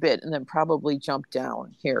read a bit, and then probably jump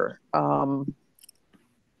down here.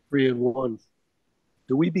 3:1.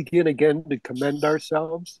 Do we begin again to commend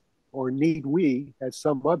ourselves, or need we, as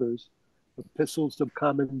some others, epistles of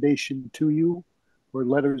commendation to you, or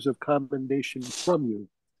letters of commendation from you?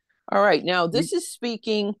 All right. Now, this is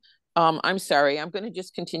speaking. I'm sorry. I'm going to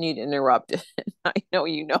just continue to interrupt. I know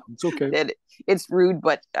you know it's okay. that it's rude,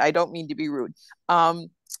 but I don't mean to be rude.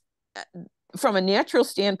 From a natural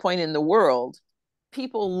standpoint in the world,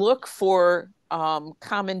 people look for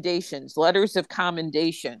commendations, letters of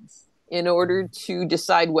commendation, in order to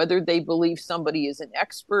decide whether they believe somebody is an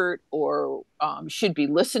expert or should be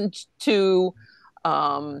listened to,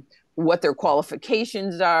 what their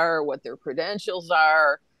qualifications are, what their credentials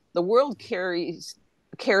are. The world cares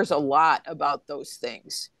a lot about those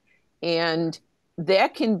things. And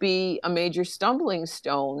that can be a major stumbling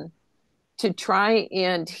stone to try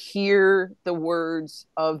and hear the words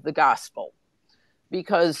of the gospel.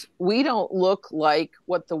 because we don't look like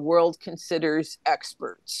what the world considers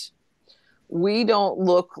experts. We don't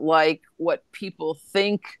look like what people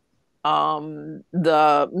think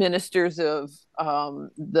the ministers of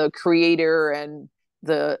the Creator and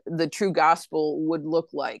the true gospel would look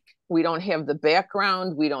like. We don't have the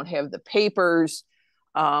background. We don't have the papers.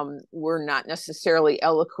 We're not necessarily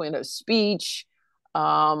eloquent of speech,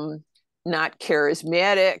 not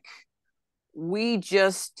charismatic. We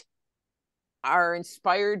just are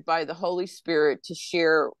inspired by the Holy Spirit to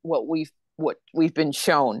share what we've been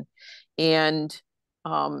shown. And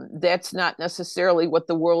that's not necessarily what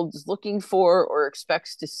the world is looking for or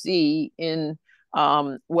expects to see in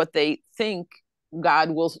what they think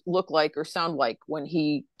God will look like or sound like when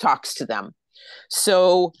he talks to them.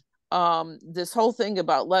 So this whole thing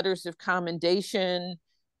about letters of commendation,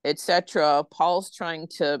 etc., Paul's trying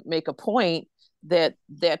to make a point that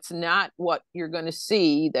that's not what you're going to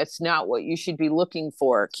see. That's not what you should be looking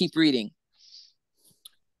for. Keep reading.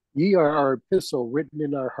 Ye are our epistle written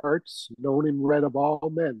in our hearts, known and read of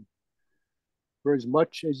all men. For as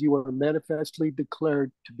much as you are manifestly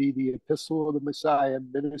declared to be the epistle of the Messiah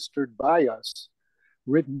ministered by us,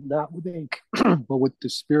 written not with ink, but with the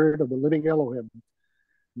Spirit of the living Elohim,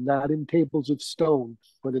 not in tables of stone,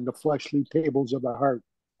 but in the fleshly tables of the heart.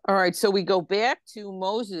 All right, so we go back to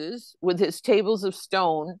Moses with his tables of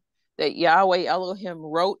stone that Yahweh Elohim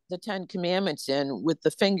wrote the 10 Commandments in with the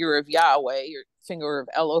finger of Yahweh, or finger of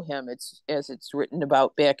Elohim, as it's written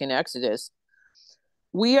about back in Exodus.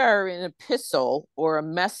 We are an epistle or a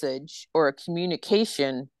message or a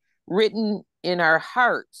communication written in our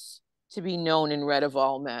hearts to be known and read of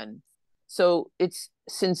all men. So it's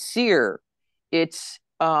sincere. It's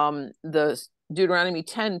the Deuteronomy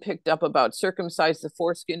 10 picked up about circumcise the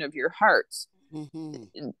foreskin of your hearts.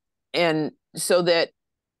 Mm-hmm. And so that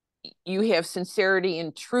you have sincerity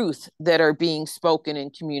and truth that are being spoken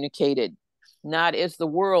and communicated, not as the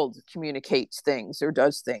world communicates things or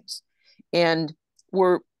does things. And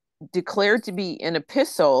we're declared to be an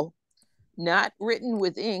epistle, not written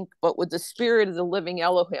with ink, but with the Spirit of the living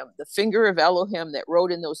Elohim. The finger of Elohim that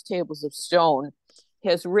wrote in those tables of stone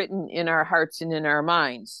has written in our hearts and in our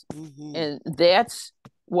minds. Mm-hmm. And that's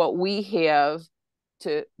what we have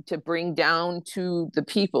to bring down to the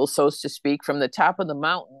people, so to speak, from the top of the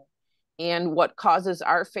mountain, and what causes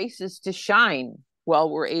our faces to shine while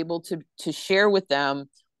we're able to share with them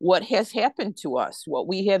what has happened to us, what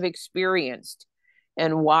we have experienced,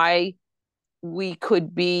 and why we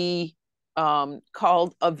could be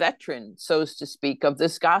called a veteran, so to speak, of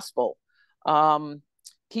this gospel.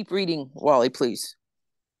 Keep reading, Wally, please.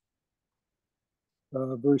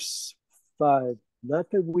 Verse 5, not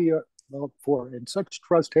that we are, well, 4, and such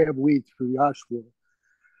trust have we through Yahshua,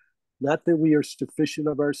 not that we are sufficient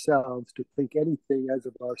of ourselves to think anything as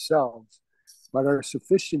of ourselves, but our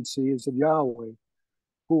sufficiency is of Yahweh,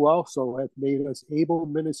 who also hath made us able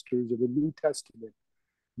ministers of the New Testament,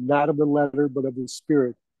 not of the letter, but of the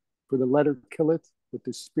Spirit. For the letter killeth, but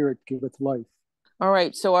the Spirit giveth life. All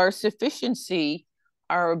right, so our sufficiency,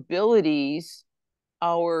 our abilities,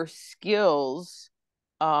 our skills,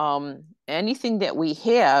 anything that we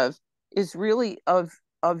have is really of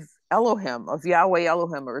Elohim, of Yahweh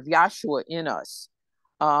Elohim, or of Yahshua in us.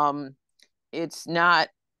 It's not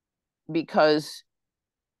because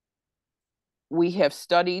we have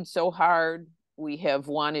studied so hard, we have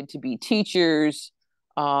wanted to be teachers,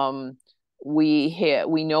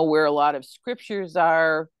 we know where a lot of scriptures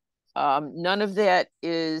are. None of that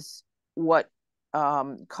is what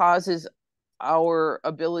causes our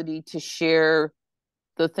ability to share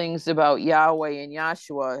the things about Yahweh and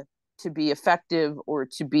Yahshua to be effective or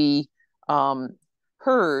to be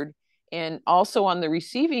heard. And also on the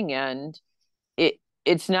receiving end,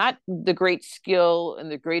 it's not the great skill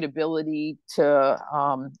and the great ability to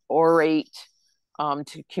orate,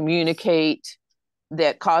 to communicate,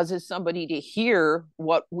 that causes somebody to hear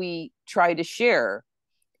what we try to share.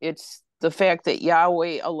 It's the fact that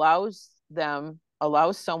Yahweh allows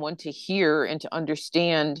someone to hear and to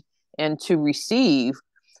understand and to receive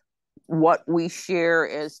what we share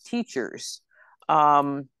as teachers.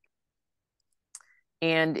 And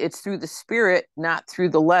it's through the Spirit, not through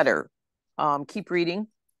the letter. Keep reading.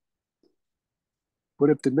 But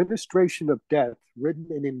if the ministration of death, written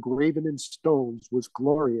and engraven in stones, was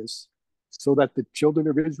glorious, so that the children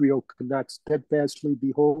of Israel could not steadfastly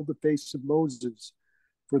behold the face of Moses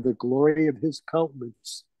for the glory of his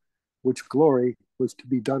countenance, which glory was to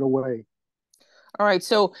be done away. All right,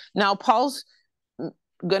 so now Paul's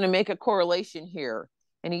going to make a correlation here,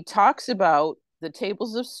 and he talks about the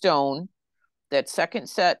tables of stone, that second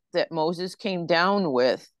set that Moses came down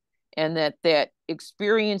with, and that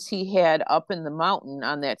experience he had up in the mountain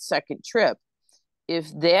on that second trip,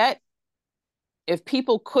 if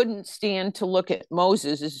people couldn't stand to look at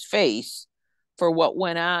Moses's face for what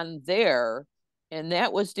went on there, and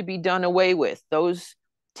that was to be done away with, those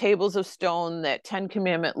tables of stone, that 10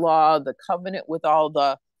 commandment law, the covenant with all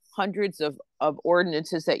the hundreds of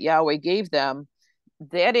ordinances that Yahweh gave them,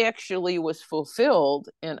 that actually was fulfilled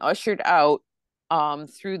and ushered out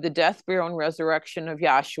through the death, burial, and resurrection of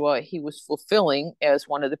Yahshua. He was fulfilling, as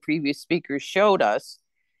one of the previous speakers showed us.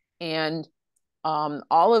 And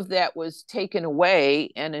all of that was taken away,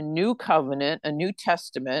 and a new covenant, a new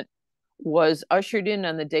testament, was ushered in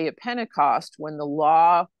on the day of Pentecost, when the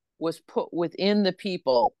law was put within the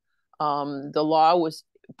people. The law was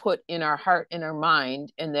put in our heart and our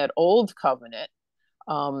mind, and that old covenant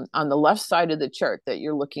on the left side of the chart that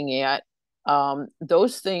you're looking at,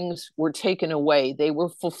 those things were taken away. They were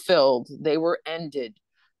fulfilled. They were ended.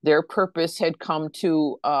 Their purpose had come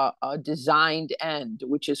to a designed end,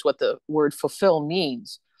 which is what the word fulfill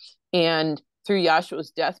means. And through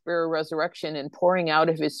Yahshua's death, burial, resurrection, and pouring out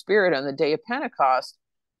of his spirit on the day of Pentecost,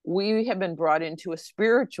 we have been brought into a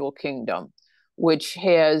spiritual kingdom, which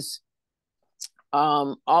has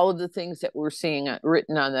all of the things that we're seeing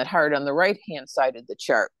written on that heart on the right-hand side of the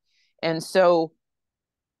chart. And so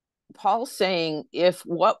Paul's saying, if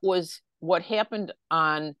what happened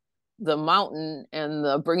on the mountain and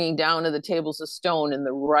the bringing down of the tables of stone and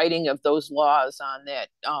the writing of those laws on that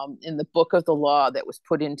in the book of the law that was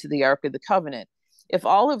put into the Ark of the Covenant, if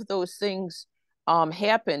all of those things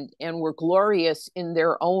happened and were glorious in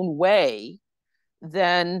their own way,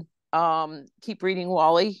 then keep reading,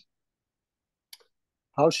 Wally.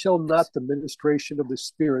 How shall not the ministration of the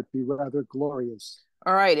Spirit be rather glorious?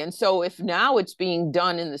 All right. And so if now it's being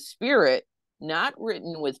done in the Spirit, not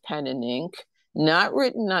written with pen and ink, not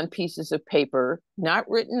written on pieces of paper, not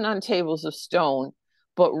written on tables of stone,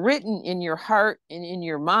 but written in your heart and in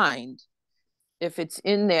your mind, if it's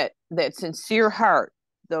in that sincere heart,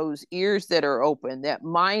 those ears that are open, that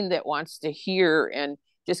mind that wants to hear and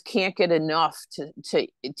just can't get enough to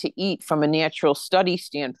eat from a natural study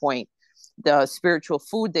standpoint, the spiritual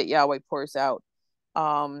food that Yahweh pours out,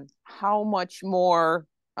 how much more,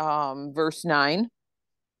 verse 9.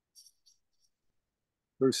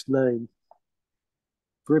 Verse 9.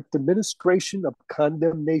 For if the ministration of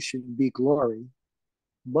condemnation be glory,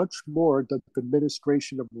 much more does the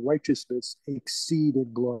ministration of righteousness exceed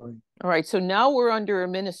in glory. All right, so now we're under a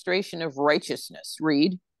ministration of righteousness.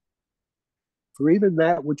 Read. For even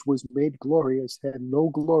that which was made glorious had no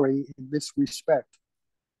glory in this respect,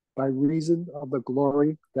 by reason of the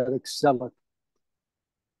glory that excelleth.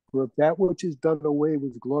 For if that which is done away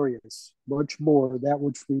was glorious, much more that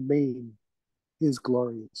which remained is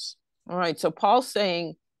glorious. All right, so Paul's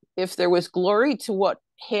saying, if there was glory to what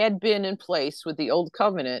had been in place with the old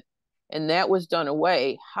covenant, and that was done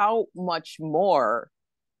away, how much more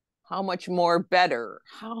better,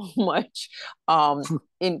 how much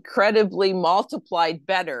incredibly multiplied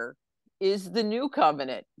better is the new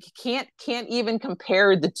covenant? Can't even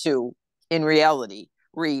compare the two in reality.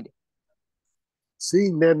 Read.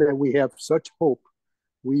 Seeing then that we have such hope,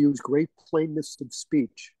 we use great plainness of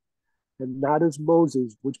speech, and not as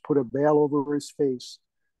Moses, which put a veil over his face,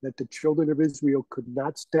 that the children of Israel could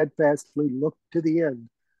not steadfastly look to the end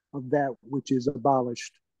of that which is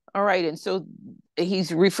abolished. All right, and so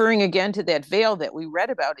he's referring again to that veil that we read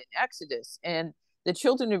about in Exodus, and the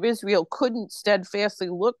children of Israel couldn't steadfastly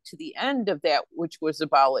look to the end of that which was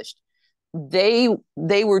abolished. They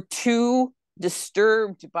were too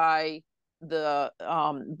disturbed by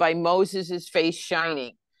by Moses's face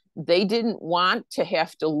shining. They didn't want to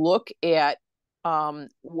have to look at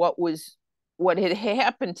what had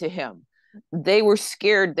happened to him. They were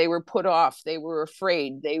scared. They were put off. They were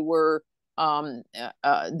afraid. They were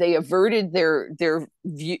they averted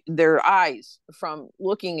their eyes from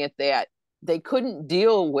looking at that. They couldn't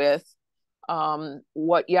deal with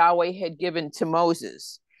what Yahweh had given to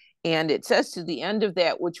Moses. And it says to the end of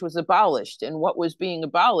that which was abolished. And what was being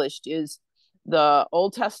abolished is the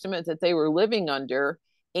Old Testament that they were living under,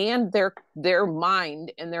 and their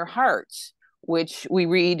mind and their hearts, which we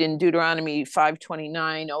read in Deuteronomy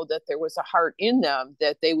 5:29, that there was a heart in them,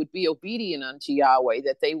 that they would be obedient unto Yahweh,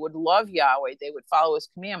 that they would love Yahweh, they would follow his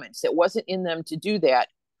commandments. It wasn't in them to do that.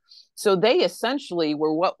 So they essentially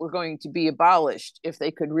were what were going to be abolished if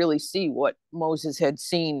they could really see what Moses had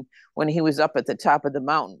seen when he was up at the top of the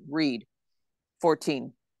mountain. Read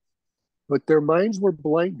 14. But their minds were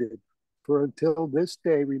blinded, for until this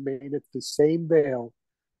day remaineth the same veil,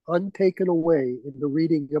 untaken away in the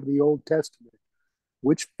reading of the Old Testament,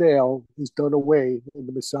 which veil is done away in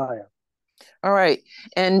the Messiah. All right.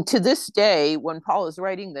 And to this day, when Paul is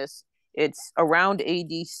writing this, it's around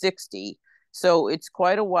AD 60. So it's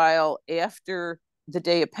quite a while after the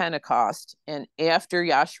day of Pentecost and after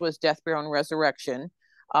Yahshua's death, burial, and resurrection,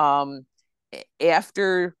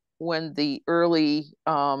 after when the early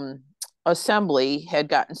assembly had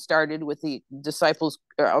gotten started with the disciples,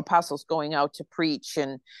 apostles going out to preach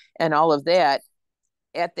and all of that.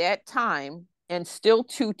 At that time, and still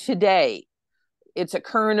to today, it's a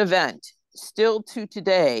current event. Still to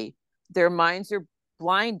today, their minds are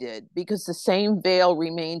blinded because the same veil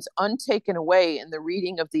remains untaken away in the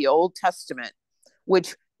reading of the Old Testament,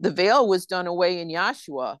 which the veil was done away in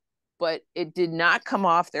Yahshua, but it did not come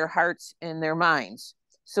off their hearts and their minds.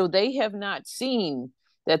 So they have not seen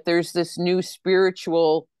that there's this new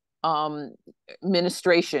spiritual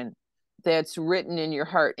ministration that's written in your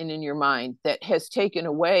heart and in your mind that has taken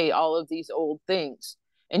away all of these old things.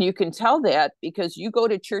 And you can tell that because you go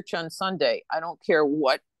to church on Sunday. I don't care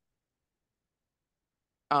what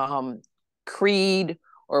creed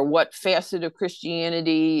or what facet of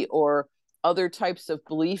Christianity or other types of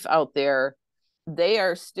belief out there, they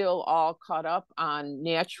are still all caught up on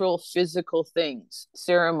natural physical things,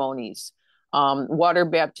 ceremonies, water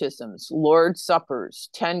baptisms, Lord's Suppers,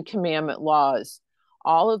 10 Commandment laws,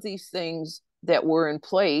 all of these things that were in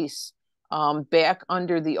place back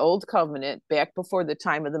under the old covenant, back before the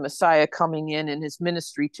time of the Messiah coming in and his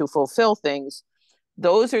ministry to fulfill things.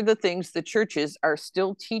 Those are the things the churches are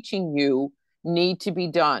still teaching you need to be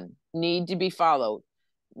done, need to be followed,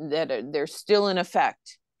 that they're still in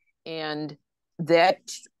effect. And that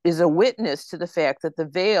is a witness to the fact that the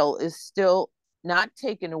veil is still not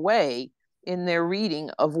taken away in their reading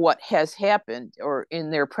of what has happened or in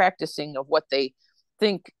their practicing of what they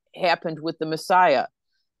think happened with the Messiah.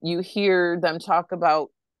 You hear them talk about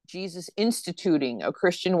Jesus instituting a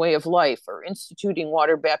Christian way of life or instituting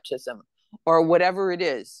water baptism or whatever it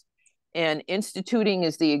is. And instituting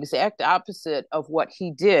is the exact opposite of what he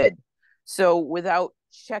did. So without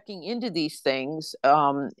checking into these things,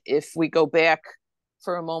 if we go back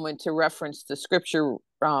for a moment to reference the scripture,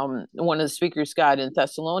 one of the speakers got in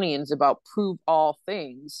Thessalonians about prove all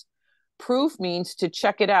things. Proof means to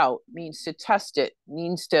check it out, means to test it,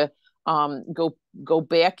 means to go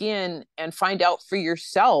back in and find out for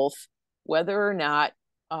yourself whether or not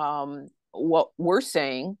what we're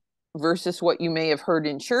saying versus what you may have heard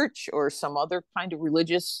in church or some other kind of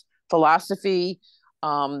religious philosophy,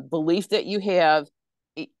 belief that you have.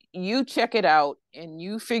 You check it out and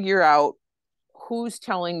you figure out who's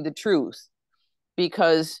telling the truth,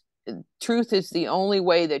 because truth is the only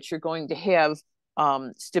way that you're going to have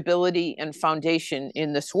stability and foundation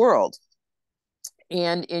in this world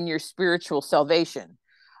and in your spiritual salvation.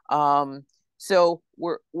 So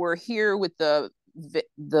we're here with the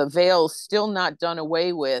veil still not done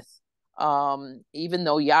away with. Even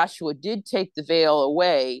though Yahshua did take the veil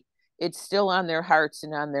away, it's still on their hearts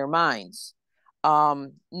and on their minds.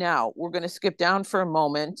 Now we're going to skip down for a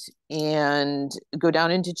moment and go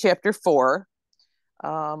down into chapter 4.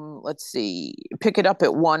 Let's see, pick it up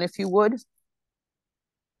at 1 if you would.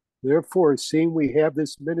 Therefore, seeing we have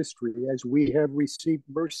this ministry, as we have received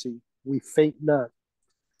mercy, we faint not,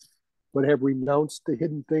 but have renounced the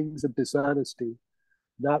hidden things of dishonesty,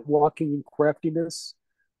 not walking in craftiness,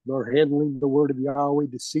 nor handling the word of Yahweh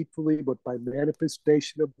deceitfully, but by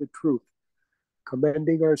manifestation of the truth,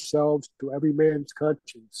 commending ourselves to every man's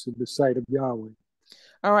conscience in the sight of Yahweh.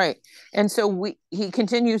 All right. And so he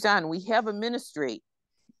continues on. We have a ministry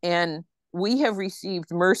and we have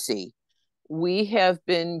received mercy. We have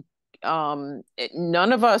been, none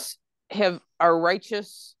of us are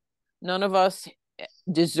righteous. None of us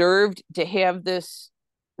deserved to have this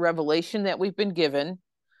revelation that we've been given,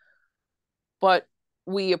 but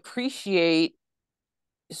we appreciate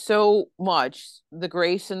so much the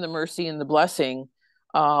grace and the mercy and the blessing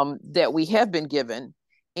that we have been given.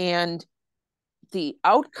 And the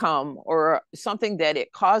outcome, or something that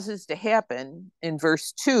it causes to happen in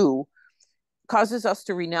verse 2, causes us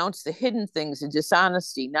to renounce the hidden things and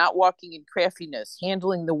dishonesty, not walking in craftiness,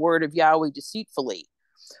 handling the word of Yahweh deceitfully,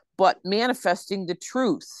 but manifesting the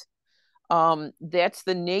truth. That's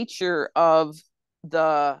the nature of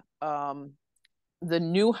the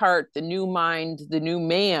new heart, the new mind, the new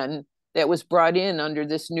man that was brought in under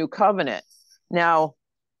this new covenant. Now,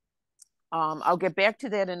 I'll get back to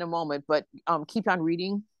that in a moment, but keep on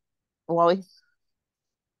reading, Wally.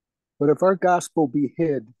 But if our gospel be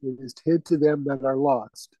hid, it is hid to them that are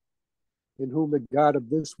lost, in whom the God of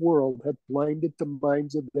this world hath blinded the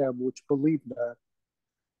minds of them which believe not,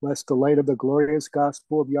 lest the light of the glorious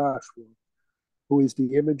gospel of Yahshua, who is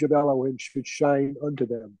the image of Elohim, should shine unto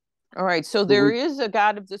them. All right, so there is a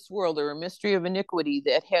God of this world, or a mystery of iniquity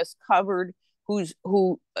that has covered,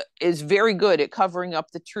 who is very good at covering up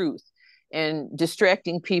the truth and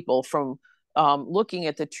distracting people from looking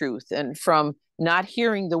at the truth and from not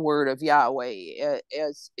hearing the word of Yahweh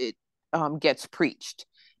as it gets preached,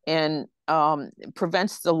 and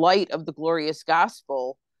prevents the light of the glorious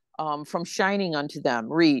gospel from shining unto them.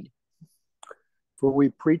 Read. For we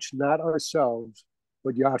preach not ourselves,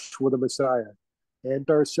 but Yahshua the Messiah, and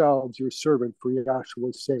ourselves your servant for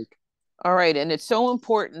Yahshua's sake. All right, and it's so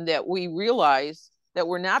important that we realize that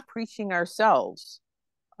we're not preaching ourselves.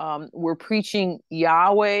 We're preaching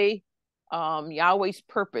Yahweh, Yahweh's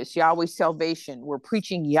purpose, Yahweh's salvation. We're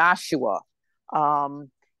preaching Yahshua.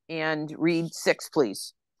 And read 6,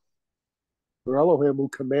 please. For Elohim, who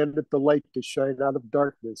commanded the light to shine out of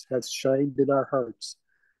darkness, has shined in our hearts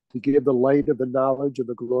to give the light of the knowledge of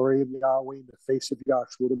the glory of Yahweh in the face of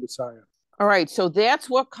Yahshua the Messiah. All right, so that's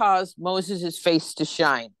what caused Moses' face to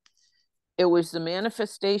shine. It was the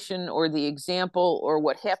manifestation or the example or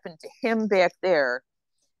what happened to him back there.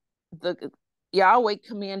 Yahweh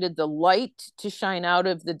commanded the light to shine out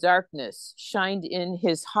of the darkness, shined in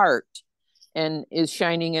his heart, and is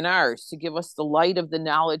shining in ours to give us the light of the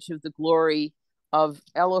knowledge of the glory of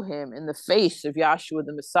Elohim in the face of Yahshua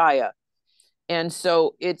the Messiah. And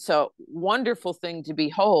so it's a wonderful thing to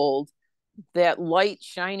behold, that light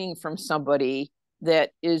shining from somebody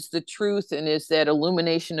that is the truth and is that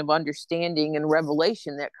illumination of understanding and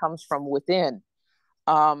revelation that comes from within.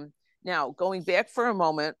 Now, going back for a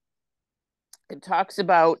moment, it talks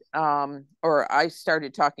about, or I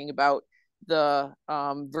started talking about the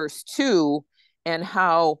verse 2 and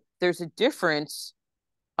how there's a difference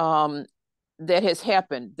that has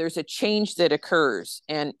happened. There's a change that occurs,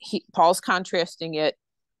 and Paul's contrasting it: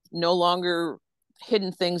 no longer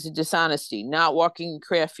hidden things of dishonesty, not walking in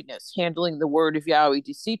craftiness, handling the word of Yahweh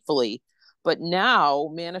deceitfully, but now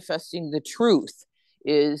manifesting the truth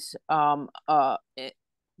is part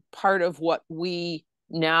of what we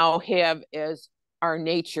now have as our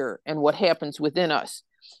nature and what happens within us.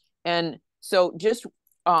 And so just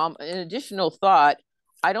an additional thought,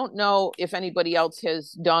 I don't know if anybody else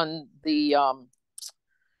has done the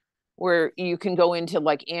where you can go into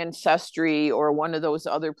like Ancestry or one of those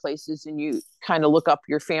other places and you kind of look up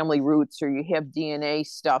your family roots, or you have DNA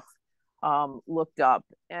stuff looked up.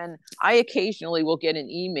 And I occasionally will get an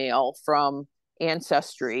email from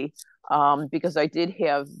Ancestry because I did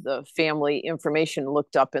have the family information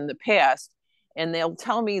looked up in the past, and they'll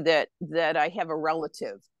tell me that I have a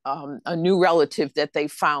relative, a new relative that they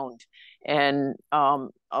found, and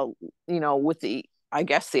with the, I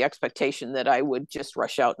guess, the expectation that I would just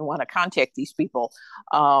rush out and want to contact these people,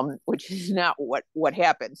 which is not what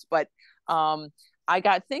happens. But I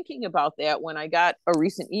got thinking about that when I got a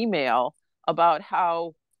recent email about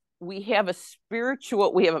how we have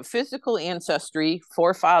a physical ancestry,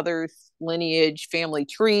 forefathers, lineage, family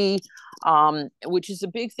tree, which is a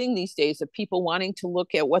big thing these days, of people wanting to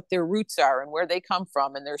look at what their roots are and where they come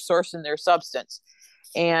from and their source and their substance.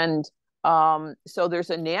 And so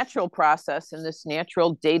there's a natural process in this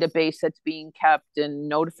natural database that's being kept, and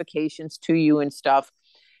notifications to you and stuff.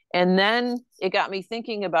 And then it got me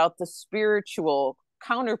thinking about the spiritual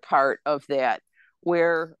counterpart of that,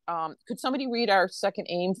 where could somebody read our second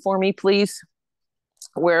aim for me, please?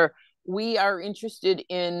 Where we are interested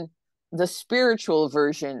in the spiritual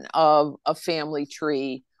version of a family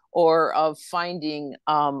tree, or of finding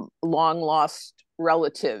long lost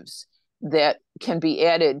relatives that can be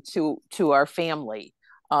added to our family,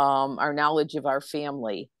 our knowledge of our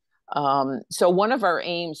family. So one of our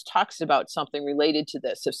aims talks about something related to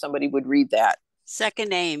this, if somebody would read that.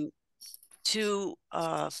 Second aim: to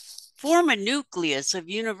form a nucleus of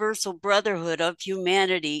universal brotherhood of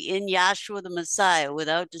humanity in Yahshua the Messiah,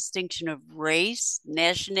 without distinction of race,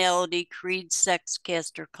 nationality, creed, sex,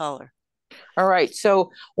 caste, or color. All right.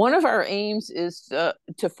 So one of our aims is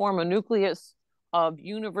to form a nucleus of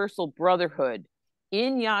universal brotherhood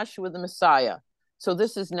in Yahshua the Messiah. So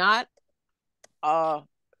this is not a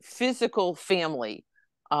physical family.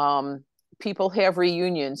 People have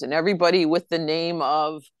reunions, and everybody with the name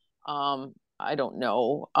of I don't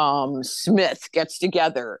know, Smith gets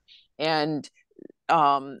together, and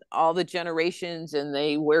all the generations, and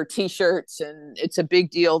they wear t-shirts, and it's a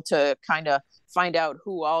big deal to kind of find out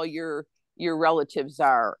who all your relatives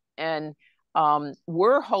are. And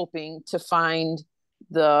we're hoping to find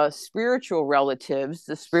the spiritual relatives,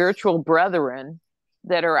 the spiritual brethren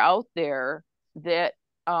that are out there that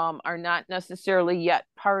are not necessarily yet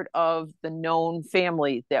part of the known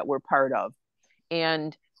family that we're part of.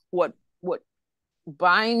 And what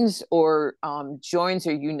binds or joins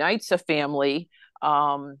or unites a family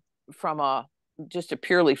from just a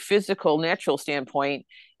purely physical, natural standpoint,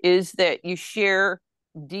 is that you share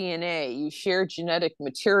DNA, you share genetic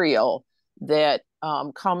material that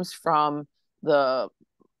comes from the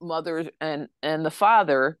mother and the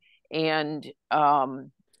father, and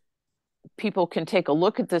people can take a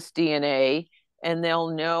look at this DNA and they'll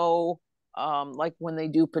know, like when they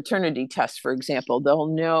do paternity tests, for example, they'll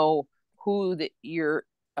know who your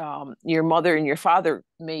mother and your father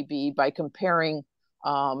may be by comparing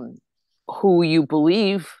who you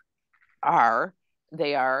believe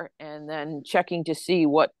they are, and then checking to see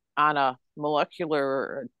what on a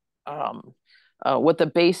molecular what the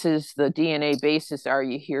bases, the DNA bases are.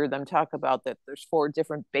 You hear them talk about that there's 4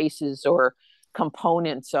 different bases or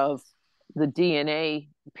components of the DNA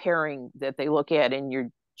pairing that they look at in your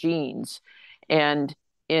genes. And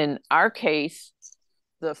in our case,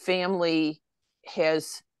 the family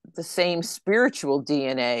has the same spiritual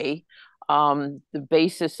DNA, the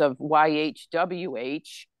basis of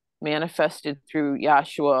YHWH manifested through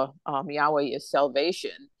Yahshua, Yahweh is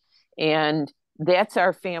salvation. And that's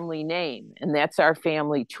our family name, and that's our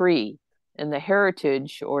family tree, and the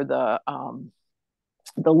heritage or the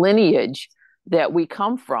lineage that we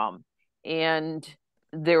come from. And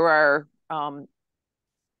there are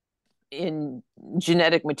in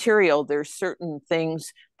genetic material, there's certain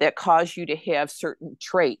things that cause you to have certain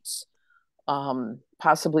traits,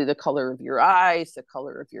 possibly the color of your eyes, the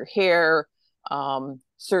color of your hair,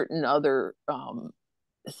 certain other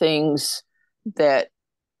things that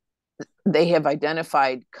they have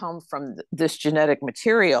identified come from this genetic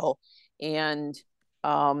material. And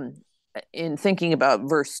in thinking about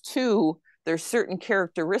verse 2, there's certain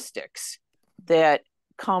characteristics that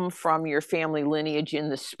come from your family lineage in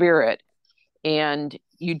the spirit, and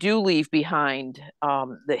you do leave behind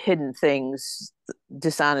the hidden things,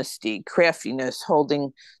 dishonesty, craftiness,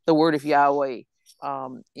 holding the word of Yahweh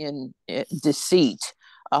in deceit.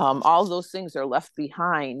 All those things are left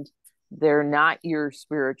behind. They're not your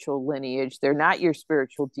spiritual lineage. They're not your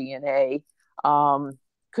spiritual DNA.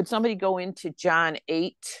 Could somebody go into John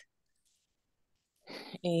 8?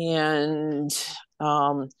 And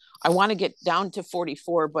I want to get down to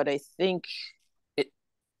 44, but I think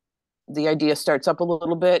the idea starts up a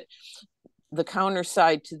little bit. The counter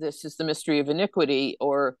side to this is the mystery of iniquity,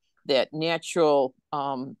 or that natural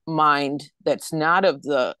mind that's not of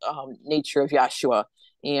the nature of Yahshua,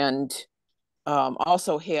 and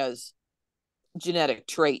also has genetic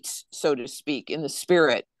traits, so to speak, in the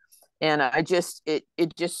spirit. And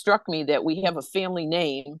it just struck me that we have a family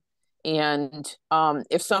name. And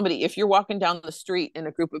if you're walking down the street in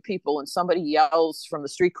a group of people and somebody yells from the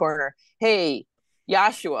street corner, "Hey,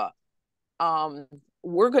 Yahshua,"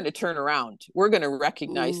 we're going to turn around. We're going to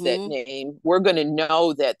recognize that name. We're going to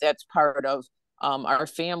know that that's part of our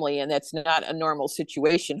family, and that's not a normal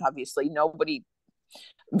situation. Obviously,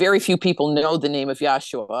 very few people know the name of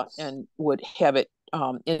Yahshua and would have it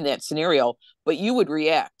in that scenario. But you would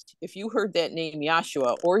react if you heard that name,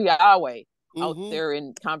 Yahshua or Yahweh, out there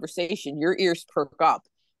in conversation. Your ears perk up.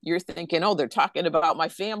 You're thinking, "Oh, they're talking about my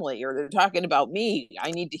family, or they're talking about me.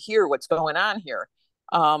 I need to hear what's going on here."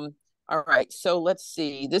 All right, so let's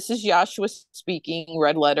see. This is Yahshua speaking,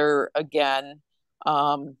 red letter again.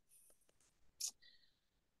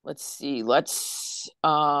 Let's see. Let's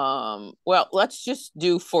just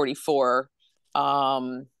do 44.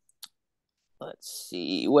 Let's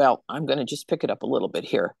see. Well, I'm going to just pick it up a little bit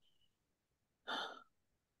here.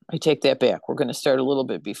 I take that back. We're going to start a little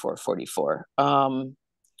bit before 44. All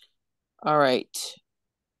right.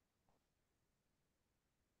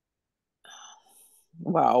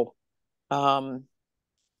 Wow.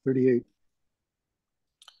 38.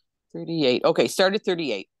 38. Okay, start at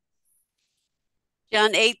 38.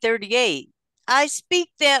 John 8:38. I speak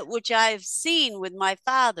that which I have seen with my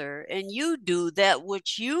father, and you do that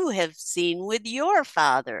which you have seen with your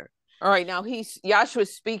father. All right, now Yahshua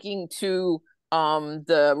speaking to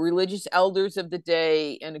the religious elders of the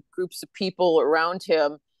day and groups of people around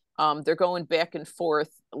him. They're going back and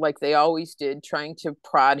forth like they always did, trying to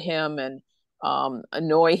prod him and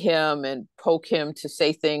annoy him and poke him to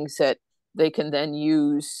say things that they can then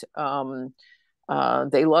use.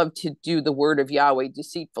 They love to do the word of Yahweh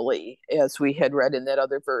deceitfully, as we had read in that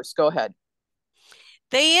other verse. Go ahead.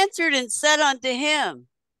 They answered and said unto him,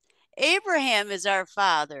 Abraham is our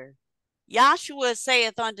father. Yahshua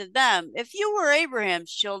saith unto them, If you were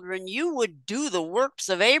Abraham's children, you would do the works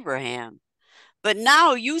of Abraham. But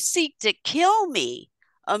now you seek to kill me,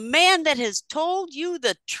 a man that has told you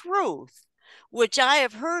the truth, which I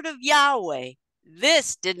have heard of Yahweh.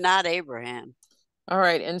 This did not Abraham. All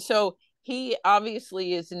right, and so he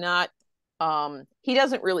obviously is not he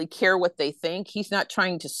doesn't really care what they think. He's not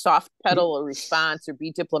trying to soft pedal a response or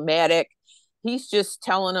be diplomatic. He's just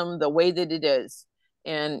telling them the way that it is.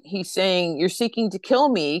 And he's saying, you're seeking to kill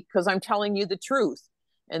me because I'm telling you the truth.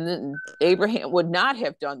 And then Abraham would not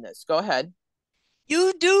have done this. Go ahead.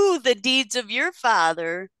 You do the deeds of your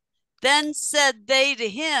father. Then said they to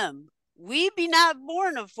him, we be not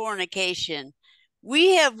born of fornication.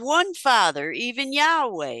 We have one Father, even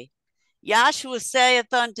Yahweh. Yahshua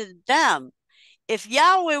saith unto them, if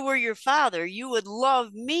Yahweh were your Father, you would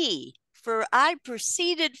love me, for I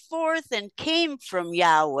proceeded forth and came from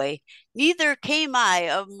Yahweh. Neither came I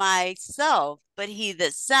of myself, but he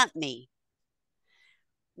that sent me.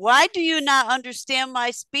 Why do you not understand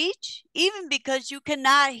my speech? Even because you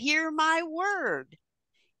cannot hear my word.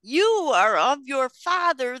 You are of your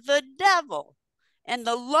father, the devil, and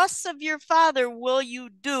the lusts of your father will you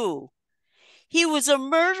do. He was a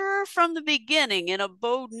murderer from the beginning and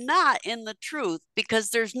abode not in the truth, because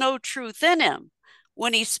there's no truth in him.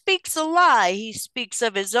 When he speaks a lie, he speaks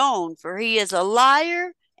of his own, for he is a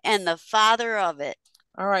liar and the father of it.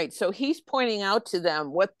 All right. So he's pointing out to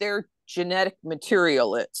them what their genetic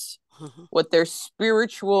material is, what their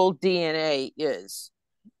spiritual DNA is.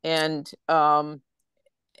 And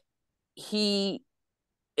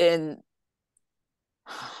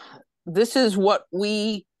this is what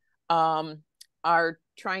we are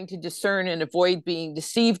trying to discern and avoid being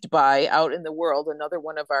deceived by out in the world, another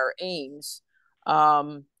one of our aims,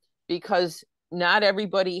 because not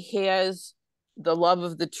everybody has the love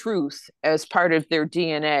of the truth as part of their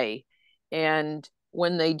DNA. And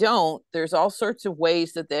when they don't, there's all sorts of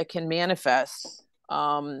ways that can manifest,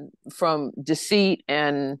 from deceit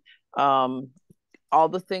and all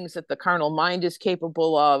the things that the carnal mind is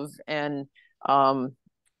capable of. And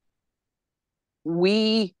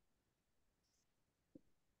we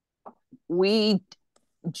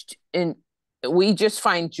just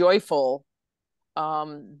find joyful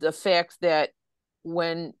the fact that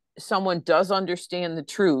when someone does understand the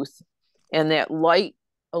truth and that light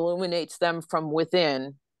illuminates them from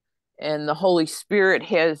within, and the Holy Spirit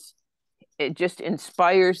it just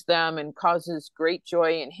inspires them and causes great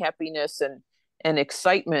joy and happiness and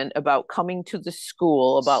excitement about coming to the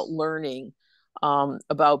school, about learning,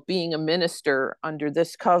 about being a minister under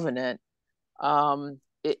this covenant.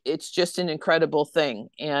 It's just an incredible thing.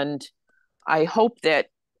 And I hope that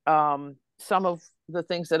some of the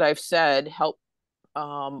things that I've said help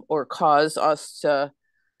or cause us to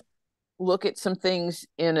look at some things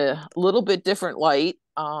in a little bit different light.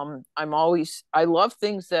 I love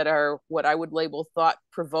things that are what I would label thought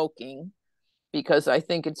provoking, because I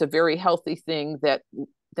think it's a very healthy thing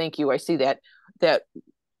thank you, I see that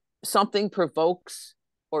something provokes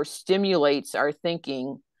or stimulates our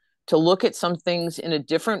thinking to look at some things in a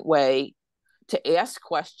different way, to ask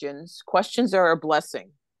questions. Questions are a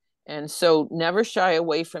blessing. And so never shy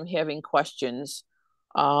away from having questions,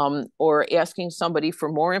 or asking somebody for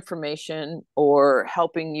more information, or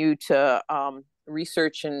helping you to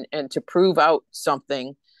research and to prove out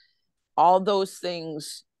something. All those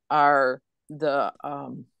things are the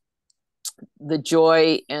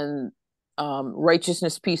joy and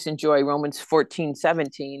righteousness, peace, and joy, Romans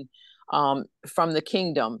 14:17, from the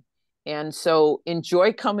kingdom. And so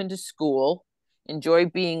enjoy coming to school, enjoy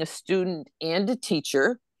being a student and a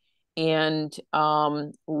teacher, and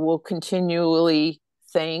we'll continually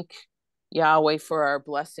thank Yahweh for our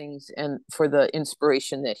blessings and for the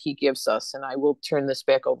inspiration that he gives us. And I will turn this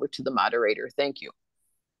back over to the moderator. Thank you.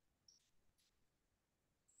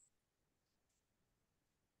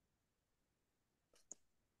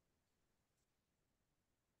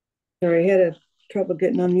 Sorry, I had trouble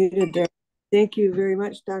getting unmuted there. Thank you very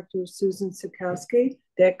much, Dr. Susan Sikowski.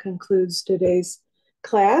 That concludes today's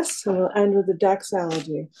class. So we'll end with the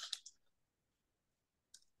doxology.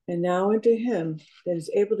 And now unto him that is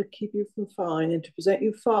able to keep you from falling and to present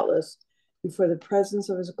you faultless before the presence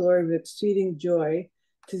of his glory with exceeding joy,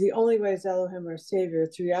 to the only wise Elohim, our Savior,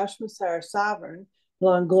 through Yahshua Messiah, our sovereign,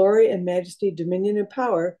 belong glory and majesty, dominion and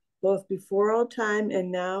power, both before all time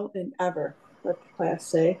and now and ever. Let the class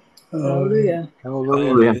say, Hallelujah.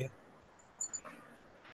 Hallelujah.